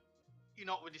smoke. He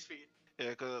not with his feet. Yeah,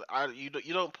 because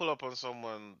you don't pull up on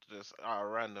someone just out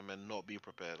of random and not be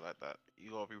prepared like that.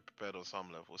 You gotta be prepared on some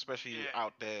level, especially Yeah.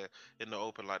 out there in the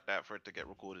open like that for it to get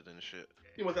recorded and shit.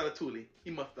 He must have a toolie.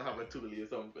 He must have a toolie or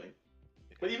something.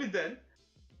 But even then,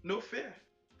 no fear.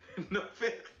 No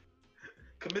fear.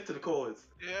 Commit to the cause.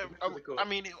 Yeah, Commit to the cause. I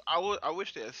mean, I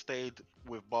wish they had stayed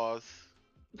with bars.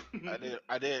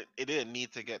 It didn't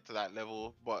need to get to that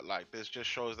level, but like this just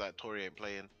shows that Tory ain't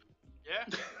playing. Yeah.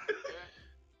 Yeah.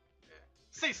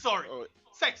 Say sorry. Oh,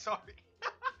 Say sorry.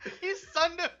 He's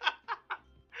thunder.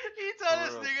 He told For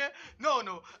this real. nigga,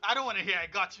 no, I don't want to hear I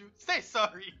got you. Say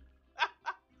sorry.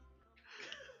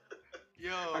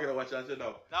 Yo. I gotta watch that shit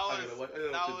now. That I was- gotta watch,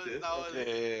 that was- this. that was- yeah,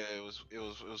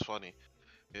 it was funny.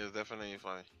 It was definitely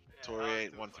funny. Yeah, Tory that was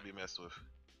ain't too one to funny. be messed with.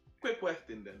 Quick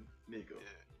question then, Nico.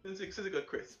 Yeah. Since you got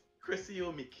Chris. Chrissy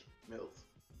or Meek Mills?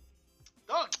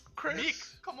 Dog. Chris, Meek,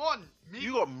 come on. Meek,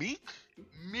 you got Meek?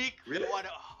 Meek, Really? 100%.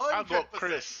 I got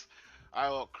Chris. I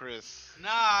got Chris.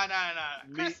 Nah.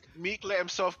 Chris, Meek let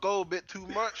himself go a bit too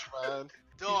much, man.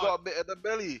 He's dog. got a bit of the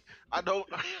belly. I don't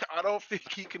I don't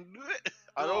think he can do it.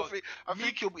 Dog, I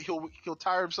think he'll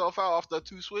tire himself out after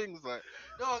 2 swings. Like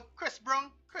Dog, Chris Brown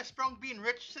being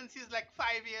rich since he's like 5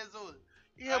 years old.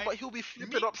 yeah, Right? but he'll be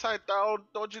flipping Meek- upside down,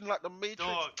 dodging like the Matrix.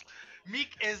 Dog, Meek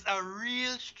is a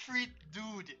real street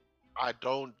dude. I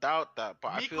don't doubt that, but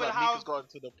I Meek feel will like Meek has have- gotten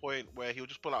to the point where he'll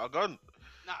just pull out a gun.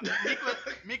 Nah,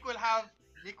 Meek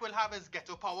will have his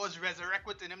ghetto powers resurrect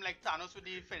within him like Thanos with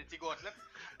the Infinity Gauntlet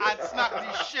and smack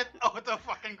the shit out of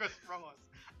fucking Chris Brown.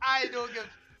 I don't give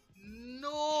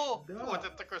no No. quarter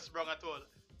to Chris Brown at all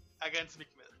against Meek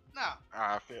Mill. Nah.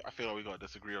 I feel like we gotta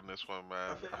disagree on this one,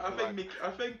 man.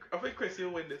 I think Chrissy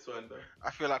will win this one though.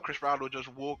 I feel like Chris Brown will just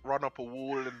run up a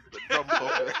wall and jump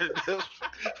off it and just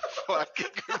fucking.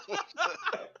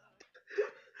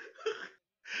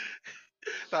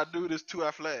 That dude is too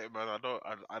athletic, man. I don't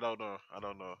know. I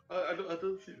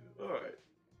don't see. All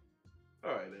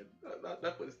right then.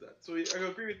 That puts that. So I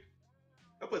agree with.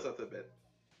 That puts that to bed.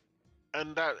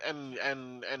 And that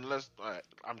and let's. Alright,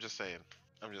 I'm just saying.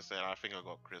 I think I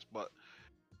got Chris, but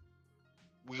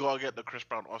we gotta get the Chris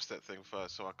Brown Offset thing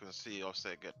first, so I can see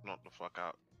Offset get knocked the fuck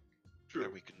out. True.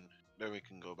 Then we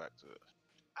can go back to it.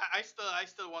 I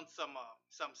still want some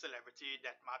celebrity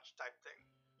deathmatch type thing.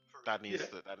 For real. That needs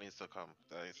Yeah. that needs to come.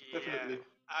 Yeah, Definitely.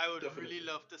 I would Definitely. really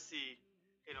love to see,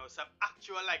 some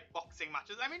actual like boxing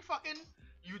matches. I mean, fucking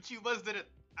YouTubers did it.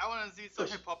 I want to see some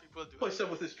Push- hip hop people do it. Pusha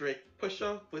versus Drake.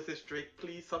 Pusha versus Drake.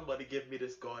 Please, somebody give me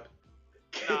this god.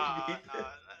 Give Nah, me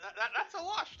that's a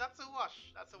wash. That's a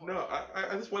wash. No,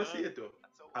 I just want to see it though.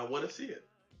 That's a I wash. want to see it.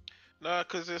 No,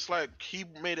 because it's like he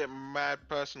made it mad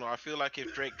personal. I feel like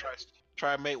if Drake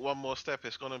try and make one more step,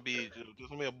 it's gonna be there's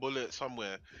gonna be a bullet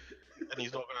somewhere, and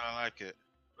he's not gonna like it.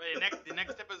 But the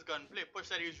next step is gunplay. Push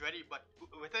said he's ready, but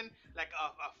within like a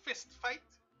fist fight,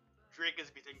 Drake is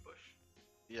beating Push.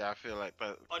 Yeah, I feel like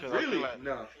that. 'cause Oh, I feel Really? like-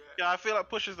 No. yeah, I feel like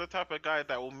Push is the type of guy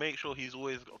that will make sure he's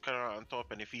always kind of on top,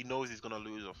 and if he knows he's gonna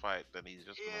lose a fight, then he's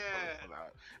just gonna Yeah. pull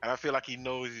out. And I feel like he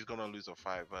knows he's gonna lose a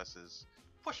fight versus.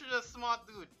 Push is a smart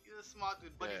dude. He's a smart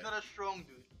dude, but he's Yeah. not a strong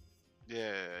dude.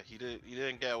 Yeah, he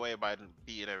didn't get away by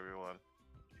beating everyone.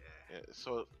 Yeah. Yeah,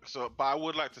 so but I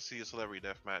would like to see a celebrity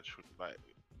death match like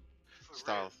For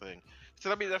style real. thing.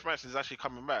 Celebrity death match is actually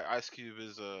coming back. Ice Cube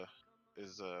is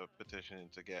petitioning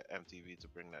to get MTV to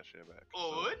bring that shit back.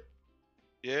 Oh, So, would?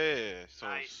 yeah, so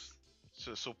Nice.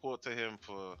 so support to him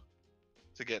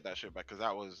to get that shit back because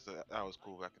that was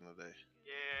cool back in the day.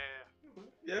 Yeah.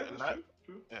 Yeah, And that's that-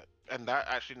 true. Yeah, and that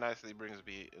actually nicely brings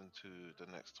me into the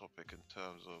next topic in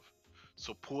terms of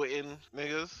supporting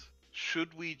niggas.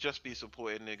 Should we just be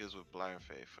supporting niggas with blind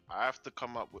faith? I have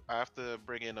to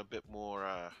bring in a bit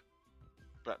more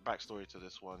backstory to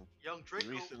this one. Young Draco.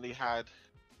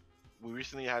 We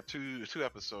recently had two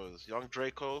episodes. Young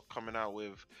Draco coming out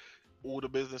with all the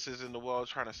businesses in the world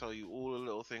trying to sell you all the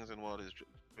little things in the world.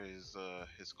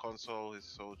 His console, his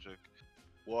Soldier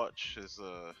watch,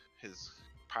 his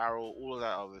apparel, all of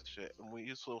that other shit. And we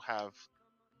also have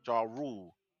Ja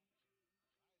Rule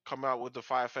come out with the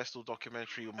Fire Festival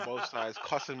documentary on both sides,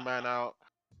 cussing man out,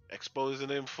 exposing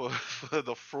him for, for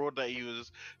the fraud that he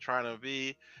was trying to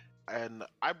be. And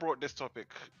I brought this topic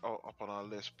up on our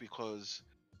list because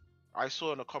I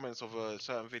saw in the comments of a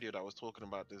certain video that was talking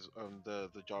about this, the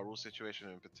Ja Rule situation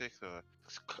in particular,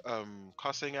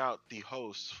 cussing out the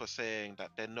hosts for saying that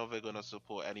they're never gonna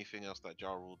support anything else that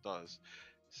Ja Rule does,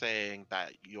 saying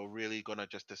that you're really gonna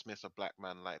just dismiss a black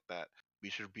man like that. We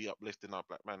should be uplifting our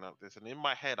black man like this. And in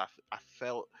my head, I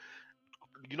felt,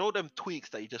 you know, them tweaks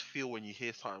that you just feel when you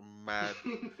hear something mad,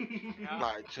 Yeah.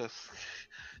 like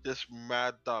just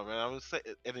mad dumb. And I was saying,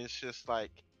 and it's just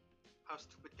like, How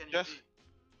stupid can you just be?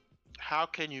 how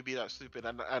can you be that stupid?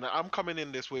 And I'm coming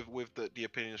in this with the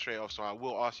opinion straight off, so I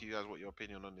will ask you guys what your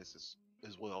opinion on this is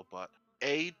as well. But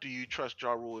A, do you trust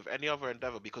Ja Rule with any other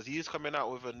endeavor? Because he is coming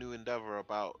out with a new endeavor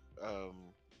about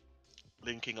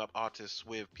linking up artists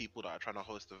with people that are trying to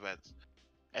host events.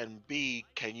 And B,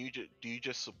 can you do you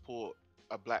just support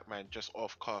a black man just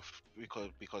off cuff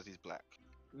because he's black?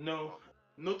 No,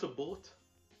 no to both.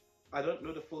 I don't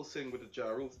know the full thing with the Ja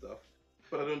Rule stuff,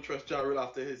 but I don't trust Ja Rule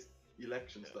after his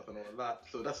election stuff and all that.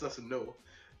 So that's a no.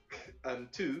 And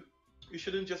two, you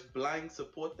shouldn't just blind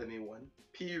support anyone,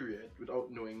 period, without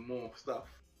knowing more stuff.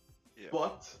 Yeah.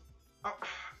 But uh,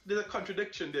 there's a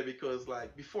contradiction there because,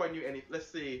 like, before I knew any,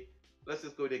 let's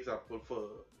just go the example for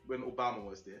when Obama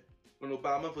was there. When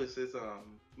Obama versus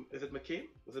is it McCain?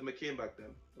 Was it McCain back then?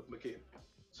 Was McCain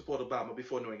support Obama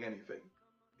before knowing anything?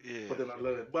 Yeah. But then I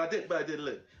learned. But I did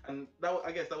learn, and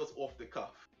I guess that was off the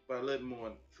cuff. But I learned more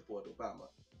on support Obama.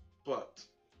 But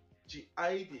the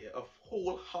idea of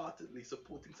wholeheartedly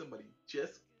supporting somebody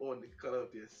just on the color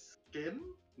of their skin,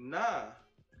 nah.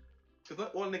 Because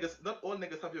not all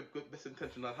niggas have your good best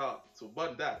intention at heart. So,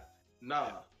 but that, nah,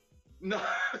 nah,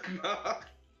 nah,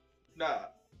 nah.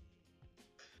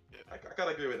 Yeah. I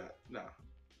can't agree with that. Nah.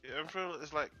 Yeah, I feel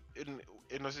it's like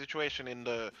in a situation in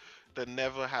the that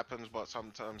never happens, but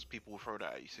sometimes people throw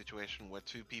that at you situation where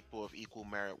two people of equal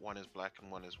merit, one is black and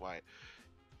one is white.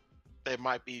 There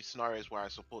might be scenarios where I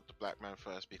support the black man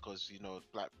first because you know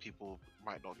black people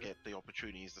might not get the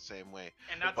opportunities the same way.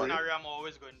 In that Agree. scenario, I'm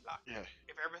always going black. Yeah,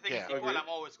 If everything Yeah. is equal, Agree. I'm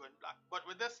always going black. But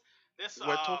with this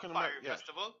we're talking about fire yeah,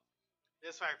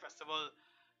 festival,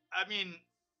 I mean,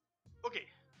 okay,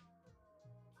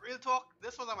 real talk.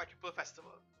 This was a white people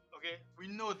festival. Okay, we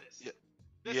know this. Yeah.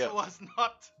 This Yeah. was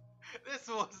not. This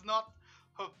was not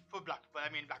for black people. I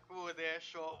mean, black people were there,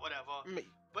 sure, whatever. Me-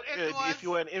 But it was if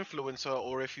you were an influencer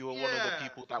or if you were one of the Yeah.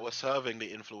 people that were serving the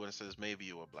influencers, maybe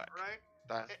you were black. right.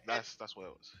 That's what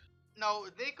it was. Now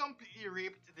they completely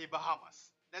raped the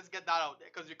Bahamas. Let's get that out there,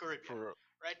 because you're Caribbean, For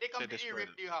right? They Say completely destroyed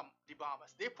raped the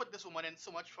Bahamas. They put this woman in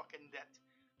so much fucking debt,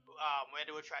 when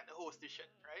they were trying to host this shit,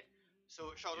 right?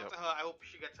 So shout out Yep. to her. I hope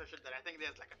she gets her shit done. I think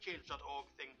there's like a change.org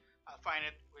thing. I'll find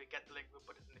it. We'll get the link. We'll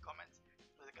put it in the comments.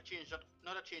 There's like a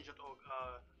not a change.org.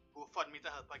 GoFundMe to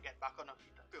help her get back on her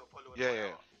feet and pay off her loan. Yeah,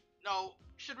 yeah. Now,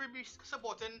 should we be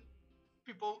supporting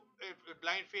people with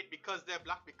blind faith because they're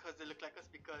black, because they look like us,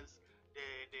 because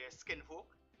they're skin folk?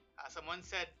 Someone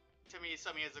said to me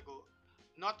some years ago,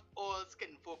 not all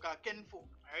skin folk are kin folk,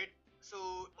 right?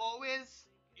 So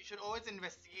you should always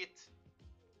investigate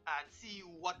and see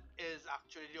what is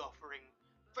actually the offering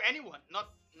for anyone,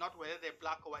 not whether they're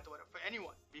black or white or whatever, for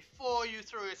anyone, before you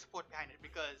throw your support behind it.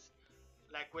 Because,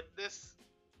 like with this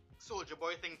Soldier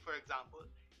Boy thing, for example,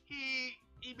 he's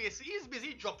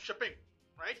basically drop shipping,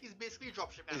 right? He's basically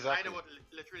drop shipping. And lied Exactly. about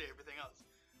literally everything else.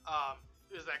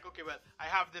 He was like, okay, well, I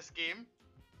have this game,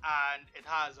 and it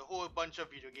has a whole bunch of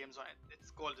video games on it.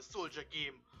 It's called the Soldier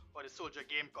Game or the Soldier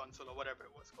Game Console or whatever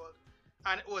it was called,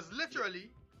 and it was literally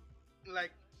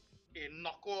like a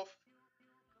knockoff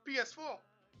PS4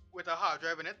 with a hard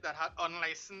drive in it that had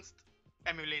unlicensed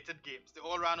emulated games. They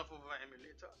all ran off of an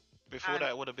emulator. Before And- that,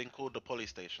 it would have been called the Poly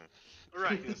Station.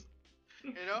 Right. Yes.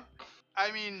 You know,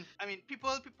 I mean, people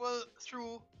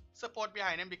threw support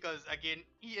behind him because again,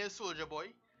 he is Soldier Boy.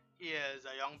 He is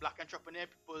a young black entrepreneur.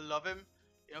 People love him.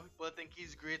 You know, people think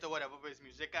he's great or whatever for his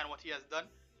music and what he has done,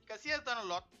 because he has done a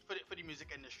lot for the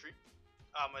music industry.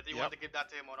 Whether you want to give that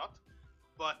to him or not,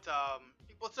 but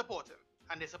people support him,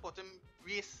 and they support him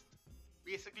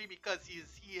basically because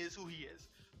he is who he is,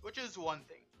 which is one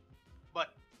thing.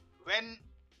 But when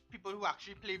people who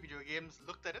actually play video games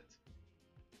looked at it,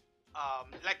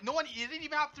 like no one, you didn't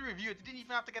even have to review it. You didn't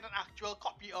even have to get an actual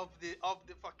copy of the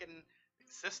fucking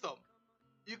system.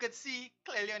 You could see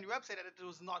clearly on the website that it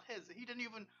was not his. He didn't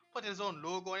even put his own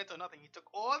logo on it or nothing. He took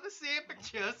all the same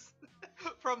pictures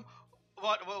from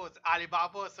what was it,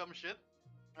 Alibaba or some shit,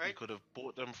 You right? could have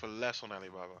bought them for less on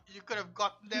Alibaba. You could have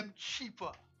gotten them cheaper,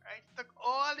 right? He took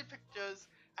all the pictures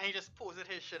and he just posted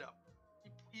his shit up.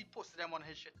 He posted them on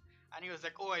his shit, and he was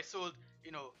like, "Oh, I sold,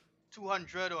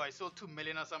 200, or I sold 2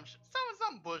 million or some shit,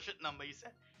 some bullshit number." He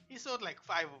said he sold like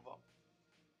 5 of them,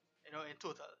 in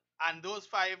total, and those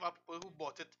 5 are people who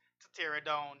bought it to tear it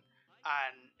down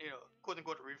and quote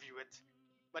unquote review it,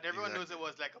 but everyone knows it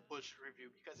Exactly. was like a bullshit review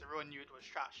because everyone knew it was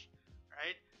trash,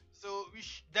 right? So we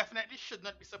definitely should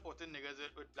not be supporting niggas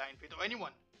with blind faith, or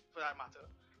anyone for that matter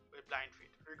with blind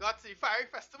faith. Regards to the Fiery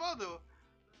Festival, though,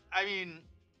 I mean,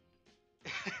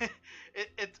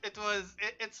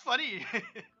 it's funny.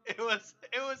 It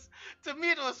was to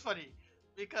me it was funny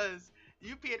because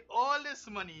you paid all this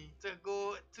money to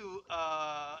go to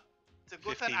an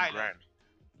 15 island, grand.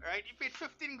 right? You paid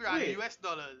 15 grand Wait, US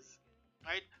dollars,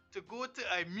 right, to go to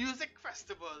a music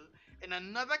festival in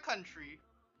another country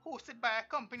hosted by a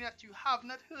company that you have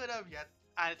not heard of yet,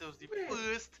 and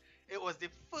wait, it was the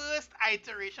first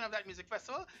iteration of that music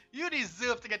festival. You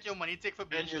deserve to get your money take for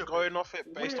being And you're stupid. going off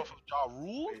it based wait, off of Ja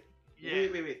Rule? wait, Yeah.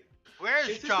 wait. Where's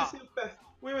Is this the Ja? same fest?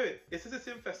 Wait. Is this the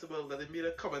same festival that they made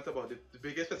a comment about the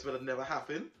biggest festival that never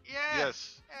happened? Yeah.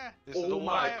 Yes. Yeah. This is the Oh one.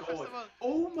 my Fire god! festival.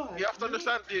 Oh my! You have to god.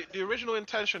 understand the original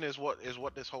intention is what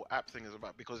this whole app thing is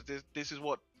about, because this is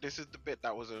the bit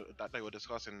that they were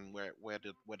discussing where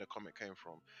the comment came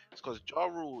from. It's because Ja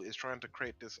Rule is trying to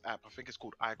create this app. I think it's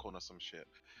called Icon or some shit,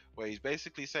 where he's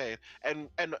basically saying, and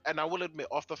I will admit,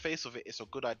 off the face of it, it's a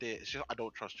good idea. It's just I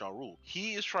don't trust Ja Rule.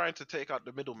 He is trying to take out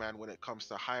the middleman when it comes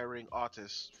to hiring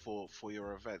artists for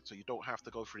your event, so you don't have to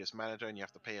go through this manager and you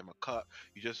have to pay him a cut.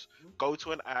 You just go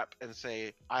to an app and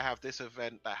say, I have this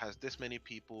event that has this many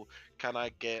people. Can I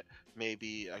get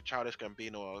maybe a Childish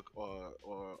Gambino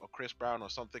or Chris Brown or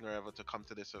something or ever to come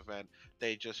to this event?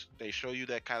 They show you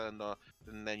their calendar,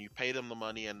 and then you pay them the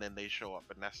money, and then they show up,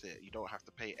 and that's it. You don't have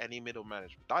to pay any middle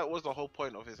management. That was the whole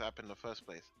point of his app in the first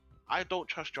place. I don't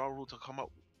trust Ja Rule to come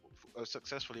up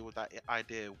successfully with that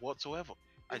idea whatsoever.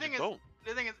 The I thing just is,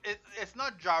 don't. it's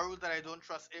not Ja Rule that I don't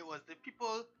trust. It was the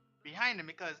people behind him,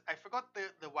 because I forgot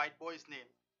the white boy's name,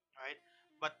 right?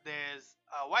 But there's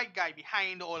a white guy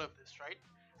behind all of this, right?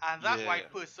 And that Yeah.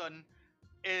 white person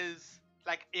is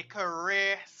like a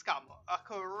career scammer, a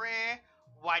career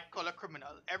white collar criminal.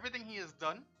 Everything he has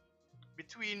done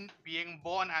between being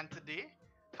born and today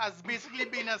has basically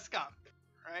been a scam,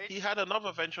 right? He had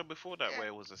another venture before that Yeah. where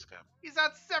it was a scam. He's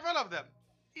had several of them.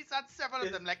 He's had several of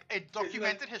Is- them, like a is it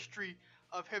documented like history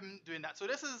of him doing that. So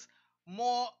this is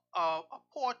more a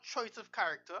poor choice of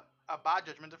character, a bad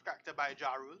judgment of character by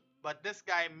Ja Rule. But this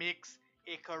guy makes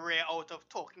a career out of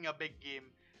talking a big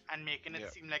game and making it Yeah.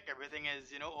 seem like everything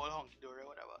is, all hunky dory or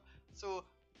whatever. So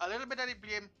a little bit of the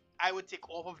blame I would take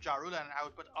off of Ja Rule, and I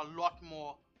would put a lot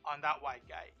more on that white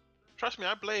guy. Trust me,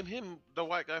 I blame him, the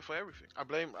white guy, for everything. I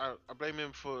blame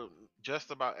him for just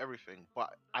about everything.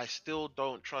 But I still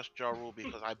don't trust Ja Rule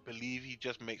because I believe he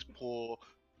just makes poor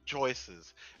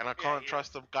choices, and I Yeah, can't he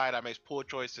trust does. a guy that makes poor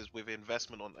choices with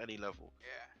investment on any level. Yeah.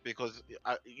 Because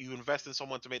you invest in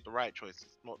someone to make the right choices,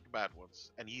 not the bad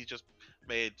ones, and he just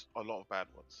made a lot of bad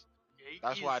ones. Yeah,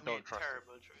 That's why I he's don't made trust him.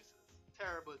 terrible choices.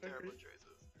 Terrible Agreed. choices.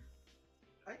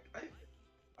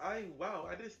 Wow!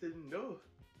 I just didn't know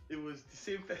it was the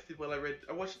same festival.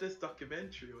 I watched this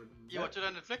documentary on. You watch it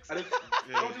on Netflix? I didn't.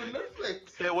 Yeah. I watched it on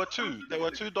Netflix. There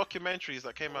were two documentaries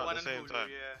that came out One at the on same Hulu, time.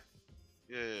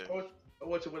 yeah. Yeah. I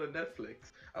watched it on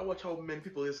Netflix. I watched how many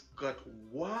people just got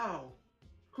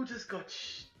who just got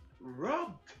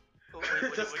robbed. Oh,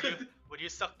 would, Just would you couldn't- would you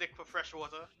suck dick for fresh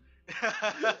water?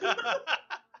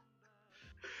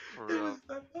 For It real. was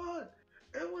that bad.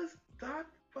 It was that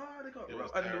bad. They got It was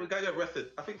robbed. And the terrible. guy got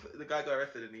arrested. I think the guy got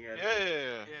arrested in the end.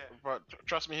 Yeah. Yeah. But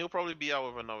trust me, he'll probably be out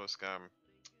with another scam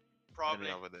Probably,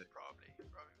 any other day. probably,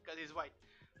 because he's white.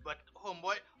 But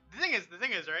homeboy, the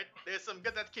thing is, right? There's some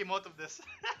good that came out of this,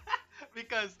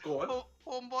 because Go on.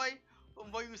 homeboy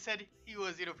who said he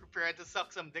was, prepared to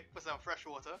suck some dick for some fresh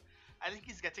water. I think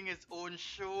he's getting his own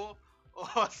show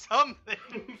or something.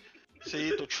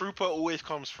 See, the trooper always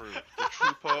comes through. The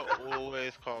trooper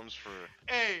always comes through.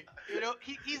 Hey,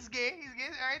 he's gay,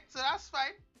 alright? So that's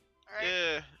fine, alright?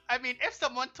 Yeah. I mean, if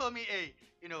someone told me, hey,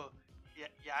 you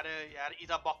had to eat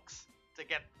a box to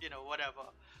get, whatever.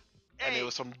 And Hey, it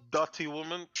was some dirty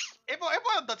woman. if I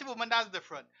was a dirty woman, that's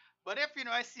different. But if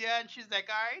I see her and she's like,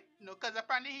 alright, because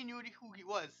apparently he knew who he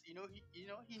was. He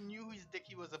knew whose dick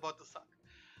he was about to suck.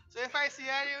 So if I see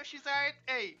her, she's alright.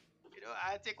 Hey,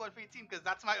 I take one for your team because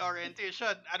that's my orientation.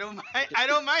 I don't mind. I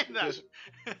don't mind that.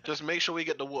 Just make sure we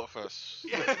get the water first.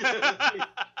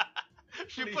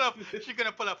 She pull up. She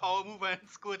gonna pull up power mover and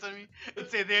squirt on me and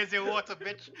say, "There's your water,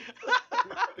 bitch."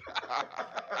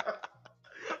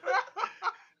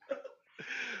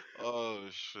 Oh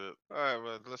shit. All right,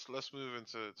 man. Let's move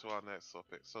into our next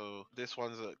topic. So this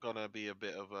one's gonna be a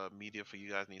bit of a media for you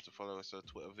guys. Need to follow us on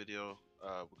Twitter video.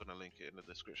 We're gonna link it in the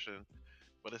description.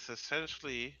 But it's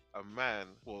essentially a man.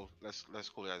 Well, let's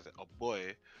call it as a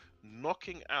boy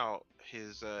knocking out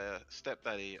his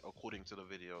stepdaddy, according to the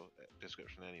video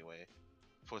description anyway,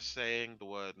 for saying the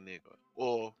word nigger,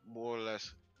 or more or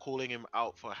less calling him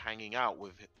out for hanging out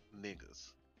with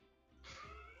niggas.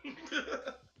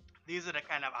 These are the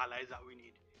kind of allies that we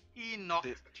need. He knocked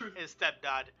True. his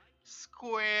stepdad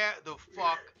square the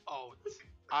fuck out.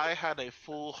 I had a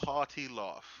full hearty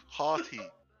laugh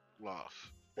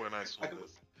when I saw I got,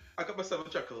 this. I got my 7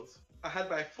 chuckles. I had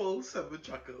my full 7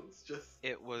 chuckles. Just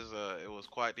It was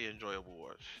quite the enjoyable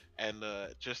watch, and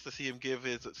just to see him give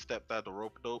his stepdad the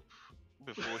rope dope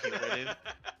before he went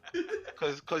in,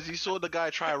 because you saw the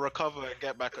guy try to recover and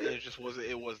get back,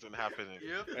 it wasn't happening,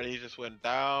 Yep. and he just went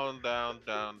down, down,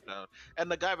 down, down,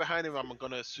 and the guy behind him, I'm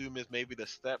gonna assume is maybe the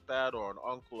stepdad or an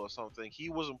uncle or something.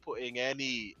 He wasn't putting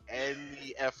any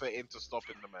effort into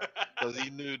stopping the man because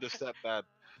he knew the stepdad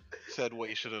said what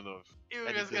he shouldn't have. He was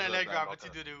And he just gonna deserved let that gravity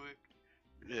knockdown. do the work.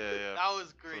 Yeah, That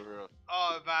was great. for real.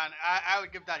 Oh man, I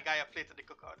would give that guy a plate at the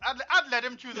cookout. I'd let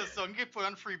him choose a song. Get put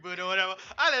on Freebird or whatever.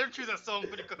 I'd let him choose a song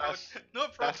for the cookout. That's- No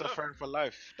problem. That's a friend for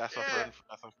life. That's a Yeah. friend.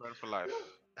 That's a friend for life.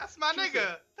 That's my True,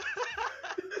 nigga.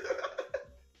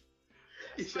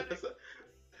 he should have said.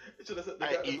 He should have said. the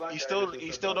Hey, guy- the black you guy still should have you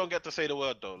said still that. don't get to say the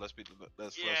word though. Let's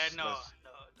Yeah, no, let's-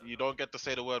 no. You don't get to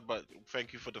say the word, but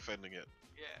thank you for defending it,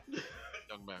 Yeah.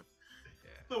 young man.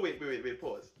 No, wait,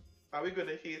 pause. Are we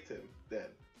gonna hate him then?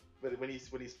 When he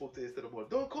spoke to his little boy,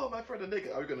 don't call my friend a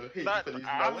nigga. Are we gonna hate That, him for these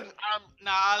I'm, knowledge?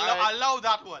 Nah, I- allow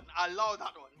that one. Allow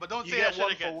that one. But don't you say get that shit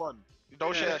one again. for one.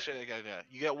 Don't say Yeah. that shit again. Yeah,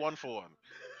 you get one for one.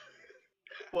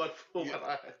 What for You-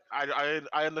 what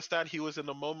I understand he was in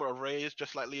a moment of rage,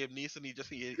 just like Liam Neeson. He just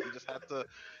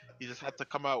had to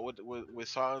come out with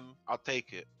something. I'll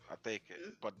take it.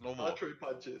 But no more. archery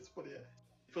punches, but yeah.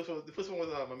 The first one was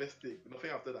a mistake.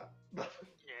 Nothing after that.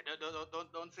 Yeah,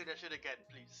 don't say that shit again,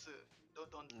 please.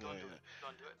 Don't do Yeah. it.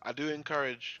 Don't do it. I do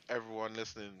encourage everyone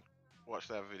listening, watch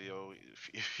that video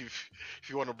if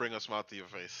you want to bring a smile to your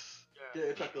face. Yeah. Get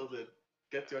your chuckles in.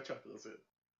 Get your chuckles in.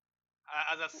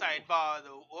 As a sidebar,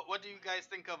 though, what do you guys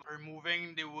think of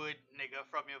removing the word nigger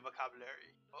from your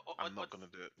vocabulary? I'm not gonna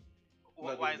do it. Not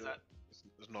Why gonna is do that?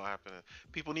 It's not happening.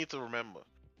 People need to remember.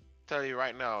 Tell you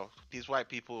right now, these white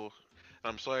people,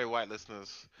 and I'm sorry, white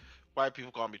listeners, white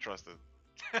people can't be trusted.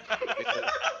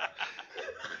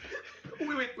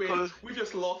 Wait. 'Cause- We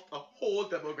just lost a whole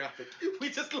demographic. We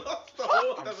just lost the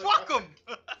whole Fuck demographic.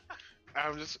 them.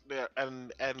 I'm just there,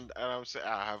 and I'm saying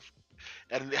I have,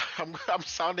 and I'm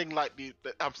sounding like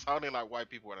I'm sounding like white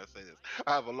people when I say this.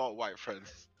 I have a lot of white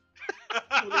friends.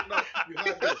 Too late now. You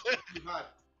had this.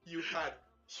 You had.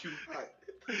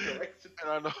 Correction. And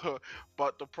I know,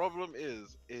 but the problem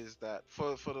is that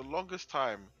for the longest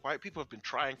time, white people have been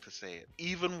trying to say it,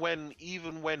 even when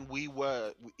we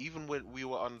were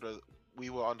under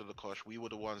the cosh, we were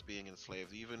the ones being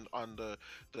enslaved, even under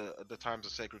the times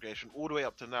of segregation, all the way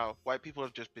up to now. White people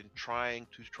have just been trying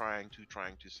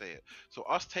to say it. So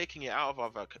us taking it out of our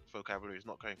vocabulary is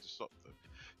not going to stop them.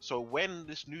 So when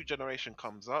this new generation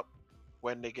comes up,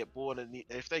 when they get born, and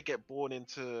if they get born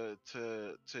into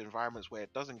environments where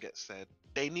it doesn't get said,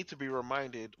 they need to be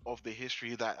reminded of the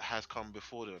history that has come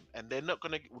before them, and they're not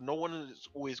gonna. No one is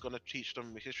always gonna teach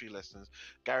them history lessons.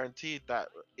 Guaranteed that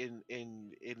in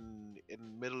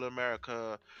Middle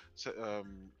America,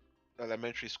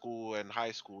 elementary school and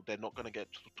high school, they're not gonna get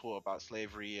taught about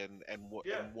slavery and what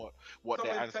Yeah. and what Some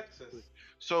their in ancestors. Texas.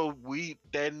 So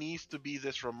there needs to be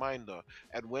this reminder,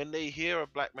 and when they hear a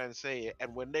black man say it,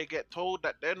 and when they get told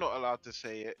that they're not allowed to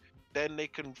say it, then they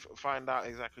can find out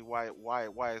exactly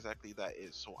why exactly that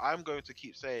is. So I'm going to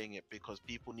keep saying it because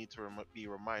people need to be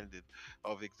reminded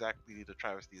of exactly the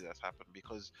travesty that's happened.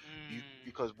 Because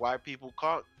because white people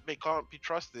can't be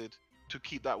trusted to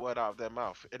keep that word out of their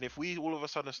mouth. And if we all of a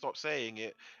sudden stop saying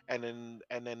it, and then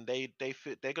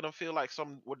they're gonna feel like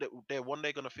they're one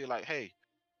day gonna feel like, hey,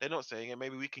 they're not saying it.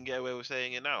 Maybe we can get away with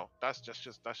saying it now. That's just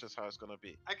how it's gonna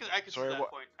be. I could see Sorry, that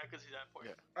what- point. I could see that point.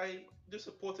 Yeah. I just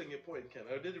supporting your point, Ken.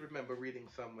 I did remember reading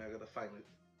somewhere. I gotta find it.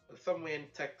 Somewhere in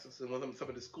Texas, in some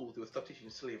of the schools, they would stop teaching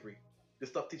slavery. They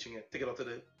stopped teaching it. Take it out to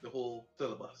the whole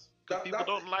syllabus. Because people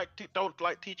don't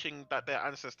like teaching that their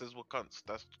ancestors were cunts.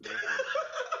 That's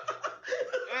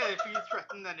Yeah, they feel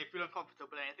threatened and they feel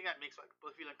uncomfortable. Anything that makes white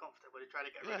people feel uncomfortable, they try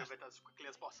to get rid Yes. of it as quickly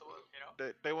as possible. You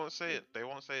know. they won't say it. They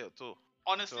won't say it at all.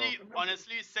 Honestly, So-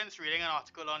 honestly, since reading an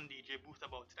article on DJ Booth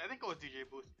about it, I think it was DJ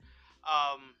Booth.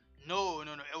 No,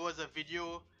 it was a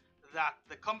video that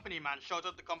the company man, shout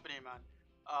out the company man,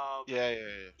 Yeah, yeah,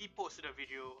 yeah. he posted a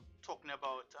video talking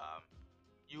about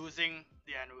using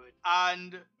the N word,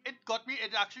 and it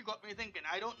actually got me thinking.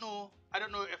 I don't know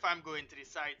if I'm going to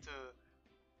decide to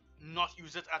not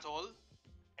use it at all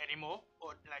anymore, or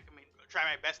like, I mean, try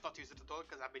my best not to use it at all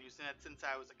because I've been using it since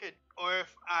I was a kid, or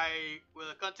if I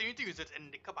will continue to use it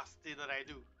in the capacity that I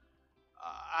do.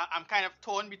 I'm kind of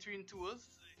torn between two worlds,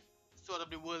 sort of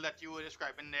the world that you were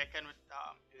describing there, Ken, with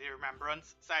the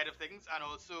remembrance side of things, and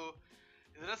also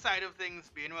the other side of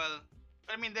things being, well,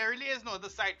 I mean, there really is no other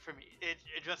side for me. It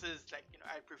just is like,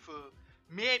 I prefer,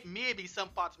 maybe some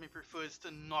part of me prefers to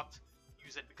not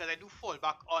use it because I do fall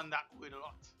back on that word a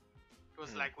lot. It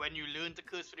was like when you learn to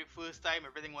curse for the first time,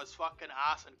 everything was fucking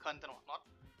ass and cunt and whatnot.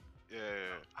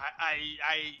 Yeah.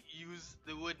 I use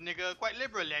the word nigger quite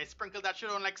liberally. I sprinkle that shit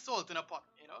on like salt in a pot,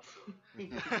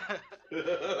 So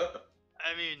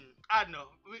I mean, I don't know.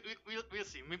 We'll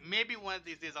see. Maybe one of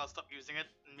these days I'll stop using it,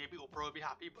 and maybe Oprah will be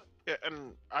happy. But Yeah,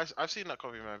 and I've seen that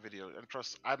Copy Man video, and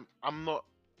trust, I'm not.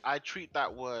 I treat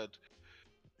that word,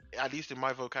 at least in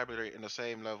my vocabulary, in the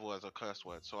same level as a curse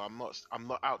word. So I'm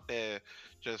not out there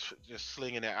just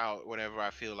slinging it out whenever I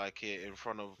feel like it in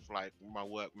front of like my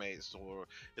workmates or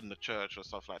in the church or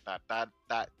stuff like that.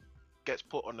 That gets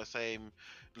put on the same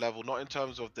level, not in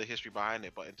terms of the history behind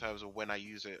it, but in terms of when I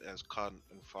use it as cunt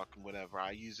and fucking whatever.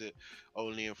 I use it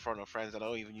only in front of friends, and I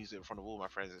don't even use it in front of all my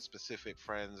friends. It's specific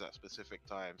friends at specific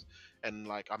times, and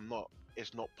like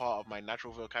it's not part of my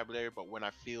natural vocabulary. But when I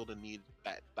feel the need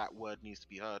that word needs to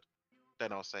be heard,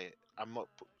 then I'll say it. I'm not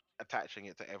attaching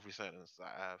it to every sentence that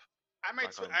I have.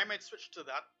 Like I might switch to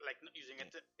that, like not using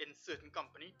it in certain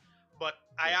company. But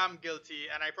I Yeah. am guilty,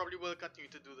 and I probably will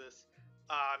continue to do this.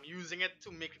 Using it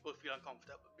to make people feel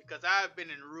uncomfortable because I have been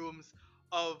in rooms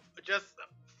of just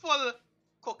full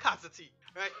caucasity,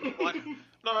 right?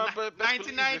 No, but best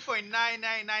believe if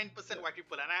 99.999% white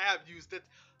people, and I have used it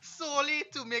solely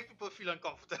to make people feel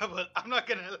uncomfortable. I'm not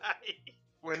gonna lie.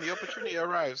 when the opportunity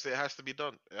arrives, it has to be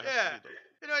done. It has Yeah, to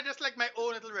be done. just like my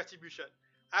own little retribution.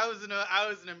 I was in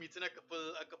a meeting a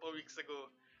couple of weeks ago,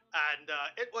 and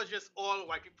it was just all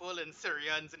white people and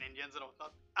Syrians and Indians and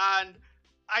whatnot. And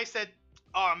I said,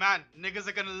 "Oh man, niggas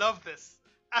are gonna love this,"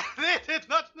 and they did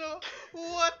not know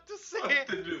what to say. What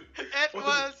to do? It What to do?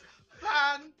 was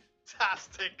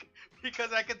fantastic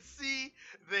because I could see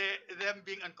them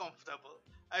being uncomfortable.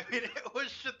 I mean, it was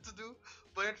shit to do,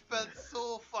 but it felt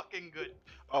so fucking good.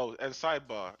 Oh, and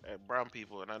sidebar, brown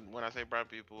people, and when I say brown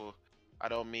people, I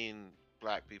don't mean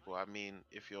black people. I mean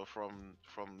if you're from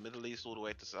Middle East all the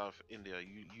way to South India,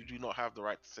 you do not have the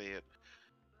right to say it.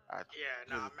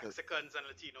 Yeah, nah, Mexicans and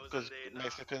Latinos and Because they nah.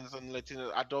 Mexicans and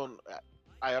Latinos, I don't.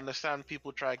 I understand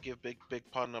people try to give Big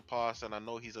Pun a pass, and I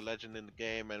know he's a legend in the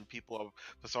game, and people have,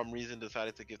 for some reason,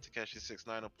 decided to give Takeshi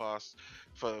 6ix9ine a pass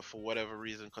for whatever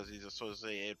reason, because he's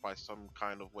associated by some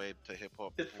kind of way to hip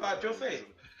hop. Did for Fat Joe whatever say? reason.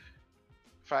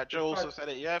 Fat Joe also Fat- said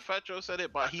it. Yeah, Fat Joe said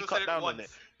it, but Fat he Joe cut said it down on once. it.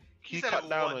 He He said cut it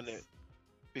down once. on it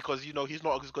because he's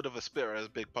not as good of a spitter as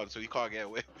Big Pun, so he can't get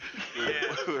away.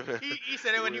 Yeah, he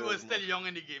said it when he with was as still much. young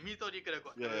in the game. He thought he could have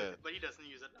got away with Yeah. it, but he doesn't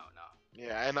use it now.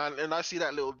 Yeah, and I see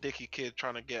that little dicky kid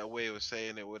trying to get away with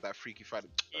saying it with that freaky fat.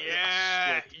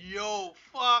 Yeah, yo,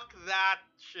 fuck that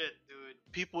shit, dude.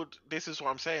 People, this is what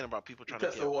I'm saying about people The trying to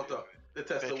test get the away water. with it.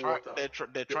 The test the water.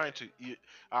 They're trying to.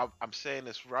 I'm saying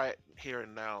this right here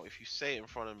and now. If you say it in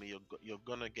front of me, you're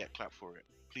gonna get clapped for it.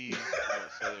 Please do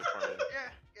not say it in front of me.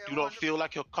 Yeah, Do not feel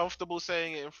like you're comfortable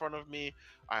saying it in front of me.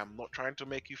 I am not trying to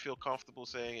make you feel comfortable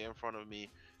saying it in front of me.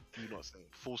 Do not say it.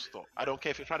 Full stop. I don't care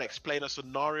if you're trying to explain a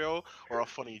scenario or a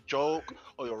funny joke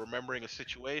or you're remembering a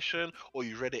situation or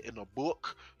you read it in a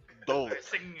book. Don't. Or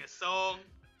singing a song.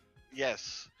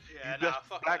 Yes. Yeah, You nah, best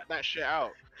fuck black that shit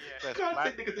out. Yeah. You Best can't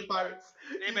black. say niggas in pirates.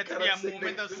 There You better be cannot a say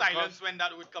moment of niggas in silence when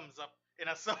that word comes up in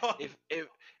a song.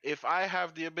 If I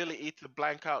have the ability to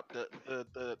blank out the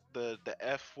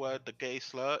F word, the gay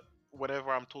slur,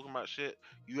 whenever I'm talking about shit,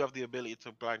 you have the ability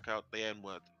to blank out the N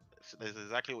word. That's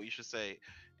exactly what you should say,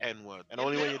 N word. And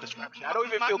only when you describe shit. I don't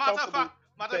even feel comfortable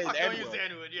Matter of saying fact, N don't use word. the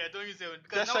N word. Yeah, don't use the N word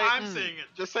because Just now say I'm saying it.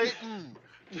 Just say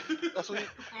That's what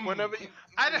you, whenever you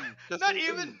I don't, just not say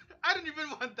even. I don't even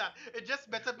want that. It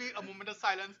just better be a moment of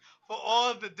silence for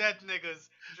all the dead niggas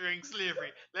during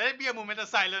slavery. Let it be a moment of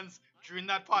silence during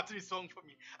that part of the song for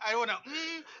me. I don't wanna.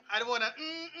 I don't wanna.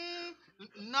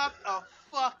 Not a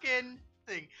fucking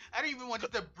thing. I don't even want you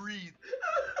to breathe.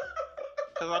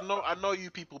 Because I know you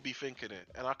people be thinking it,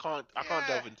 and I can't Yeah.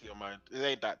 delve into your mind. It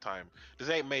ain't that time. This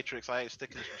ain't Matrix. I ain't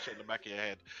sticking some shit in the back of your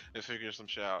head and figuring some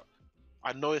shit out.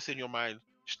 I know it's in your mind.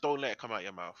 Just don't let it come out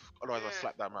your mouth. Otherwise, I'll Yeah.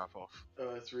 slap that mouth off.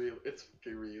 Oh, it's real. It's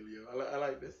fucking real, yo. I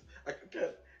like this. I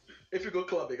can't. if you go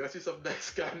clubbing, I see some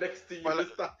next guy next to you. Well,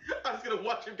 I'm just gonna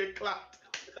watch him get clapped.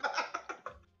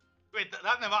 Wait,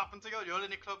 that never happened to you? You're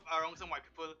in the club around some white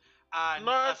people, and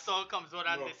No. a song comes on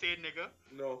and No. they say nigga.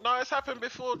 No. No, it's happened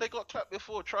before. They got clapped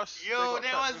before. Trust. Yo, They got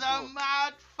there clapped was before. a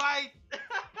mad fight.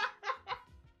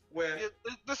 Where? Yeah,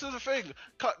 this is the thing.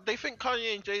 They think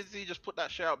Kanye and Jay-Z just put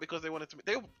that shit out because they wanted to.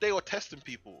 They were testing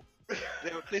people.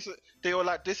 They were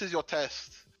like, this is your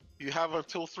test. You have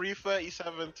until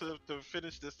 3:37 to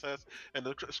finish this test, and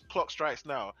the clock strikes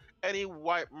now. Any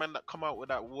white man that come out with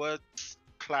that word,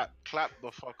 clap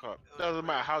the fuck up. Doesn't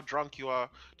matter how drunk you are.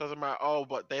 Doesn't matter. Oh,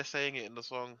 but they're saying it in the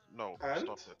song. No, And?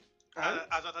 stop it. And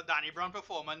As at a Danny Brown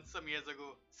performance some years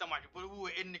ago, some white people who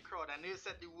were in the crowd and they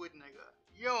said the word nigga.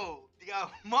 Yo, the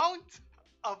amount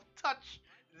of touch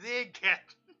they get,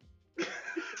 the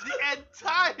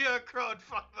entire crowd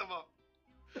fucked them up.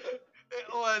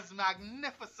 It was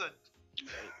magnificent.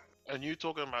 And you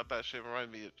talking about that shit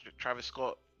remind me of Travis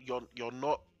Scott. You're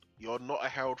not a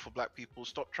herald for black people.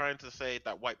 Stop trying to say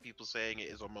that white people saying it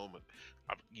is a moment.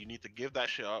 You need to give that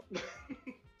shit up. Yeah.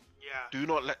 Do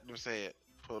not let them say it.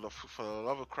 For the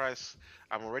love of Christ,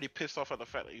 I'm already pissed off at the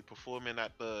fact that you're performing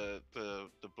at the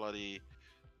bloody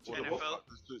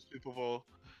Super Bowl.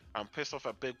 I'm pissed off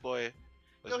at Big Boy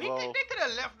as Yo, well. they could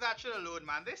have left that shit alone,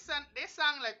 man. They sang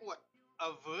like what,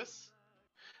 a verse?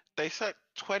 They said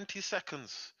 20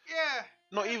 seconds. Yeah.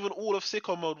 Not even all of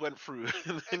sicko mode went through.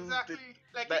 Exactly.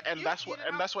 Like That's what you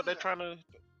didn't have to they're do trying to.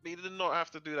 They did not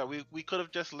have to do that. We could have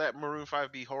just let Maroon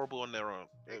 5 be horrible on their own.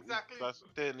 Exactly.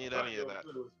 Didn't need any of that. It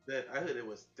was dead. I heard it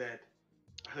was dead.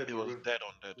 I heard It was dead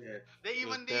on dead. Yeah. They It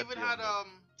was even dead had beyond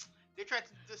they tried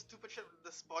to do stupid shit with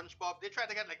the SpongeBob. They tried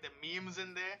to get like the memes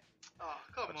in there. Oh,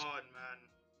 come on, man.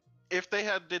 If they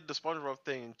had did the SpongeBob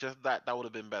thing, just that would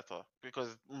have been better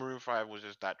because Maroon 5 was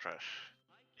just that trash.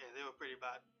 Yeah, they were pretty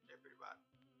bad. They're pretty bad.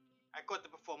 I caught the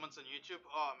performance on YouTube.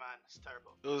 Oh man, it's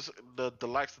terrible. It was the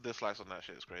likes to dislikes on that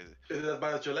shit is crazy. Is it as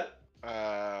bad as Gillette?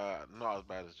 Not as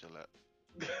bad as Gillette.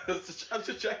 I'm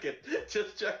just checking.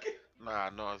 Just checking. Nah,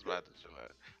 not as bad as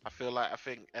Gillette. I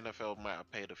think NFL might have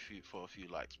paid a few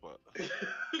likes, but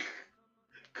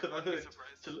Because I I'd be heard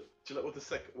surprised. Gillette was the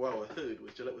second. Well, I heard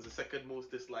was Gillette was the second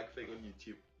most disliked thing on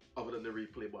YouTube, other than the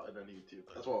replay button on YouTube.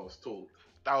 That's what I was told.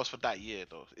 that was for that year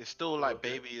though. It's still like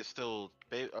Okay. Baby is still.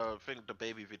 I think the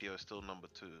Baby video is still number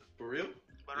 2. For real?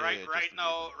 But Yeah, right just right the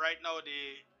now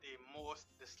the most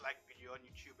disliked video on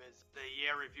YouTube is the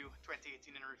year review,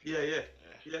 2018 in review.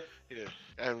 Yeah. Yeah,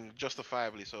 and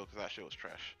justifiably so because that shit was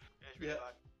trash. Yeah, it's really Yeah.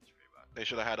 bad. It's really bad. They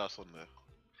should have had us on there.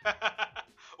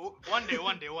 Oh, one day.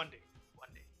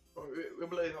 Oh, we're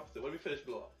blowing up still. When we finish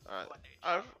blow up. Alright. One day.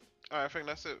 I think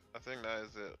that's it. I think that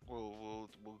is it. We'll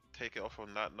take it off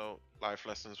on that note. Life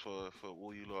lessons for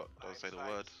all you lot. Don't say the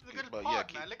word. Look at the But pod,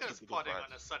 yeah, man. Look at us keep the good podding vibes.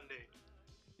 on a Sunday.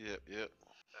 Yep. Yeah.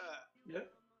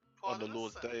 On the Pod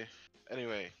Lord's Sunday. Day.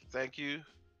 Anyway, thank you.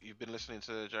 You've been listening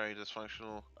to Jerry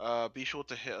Dysfunctional. Be sure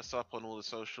to hit us up on all the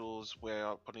socials. We're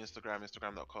up on Instagram,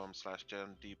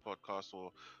 instagram.com/GenDPodcast,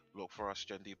 or look for us,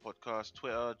 Gen D Podcast.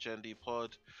 Twitter, Gen D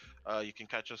Pod. You can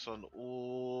catch us on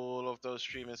all of those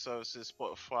streaming services,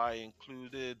 Spotify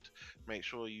included. Make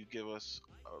sure you give us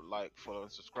a like, follow,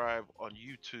 and subscribe on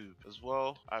YouTube as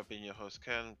well. I've been your host,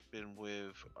 Ken. Been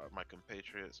with my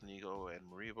compatriots, Nigo and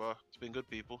Mariba. It's been good,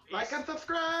 people. Like and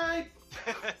subscribe.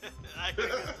 I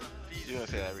think it's a piece. You're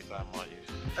gonna say that every time, aren't you?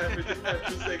 Every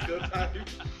single time.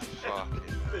 Fuck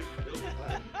it. Single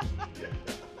time.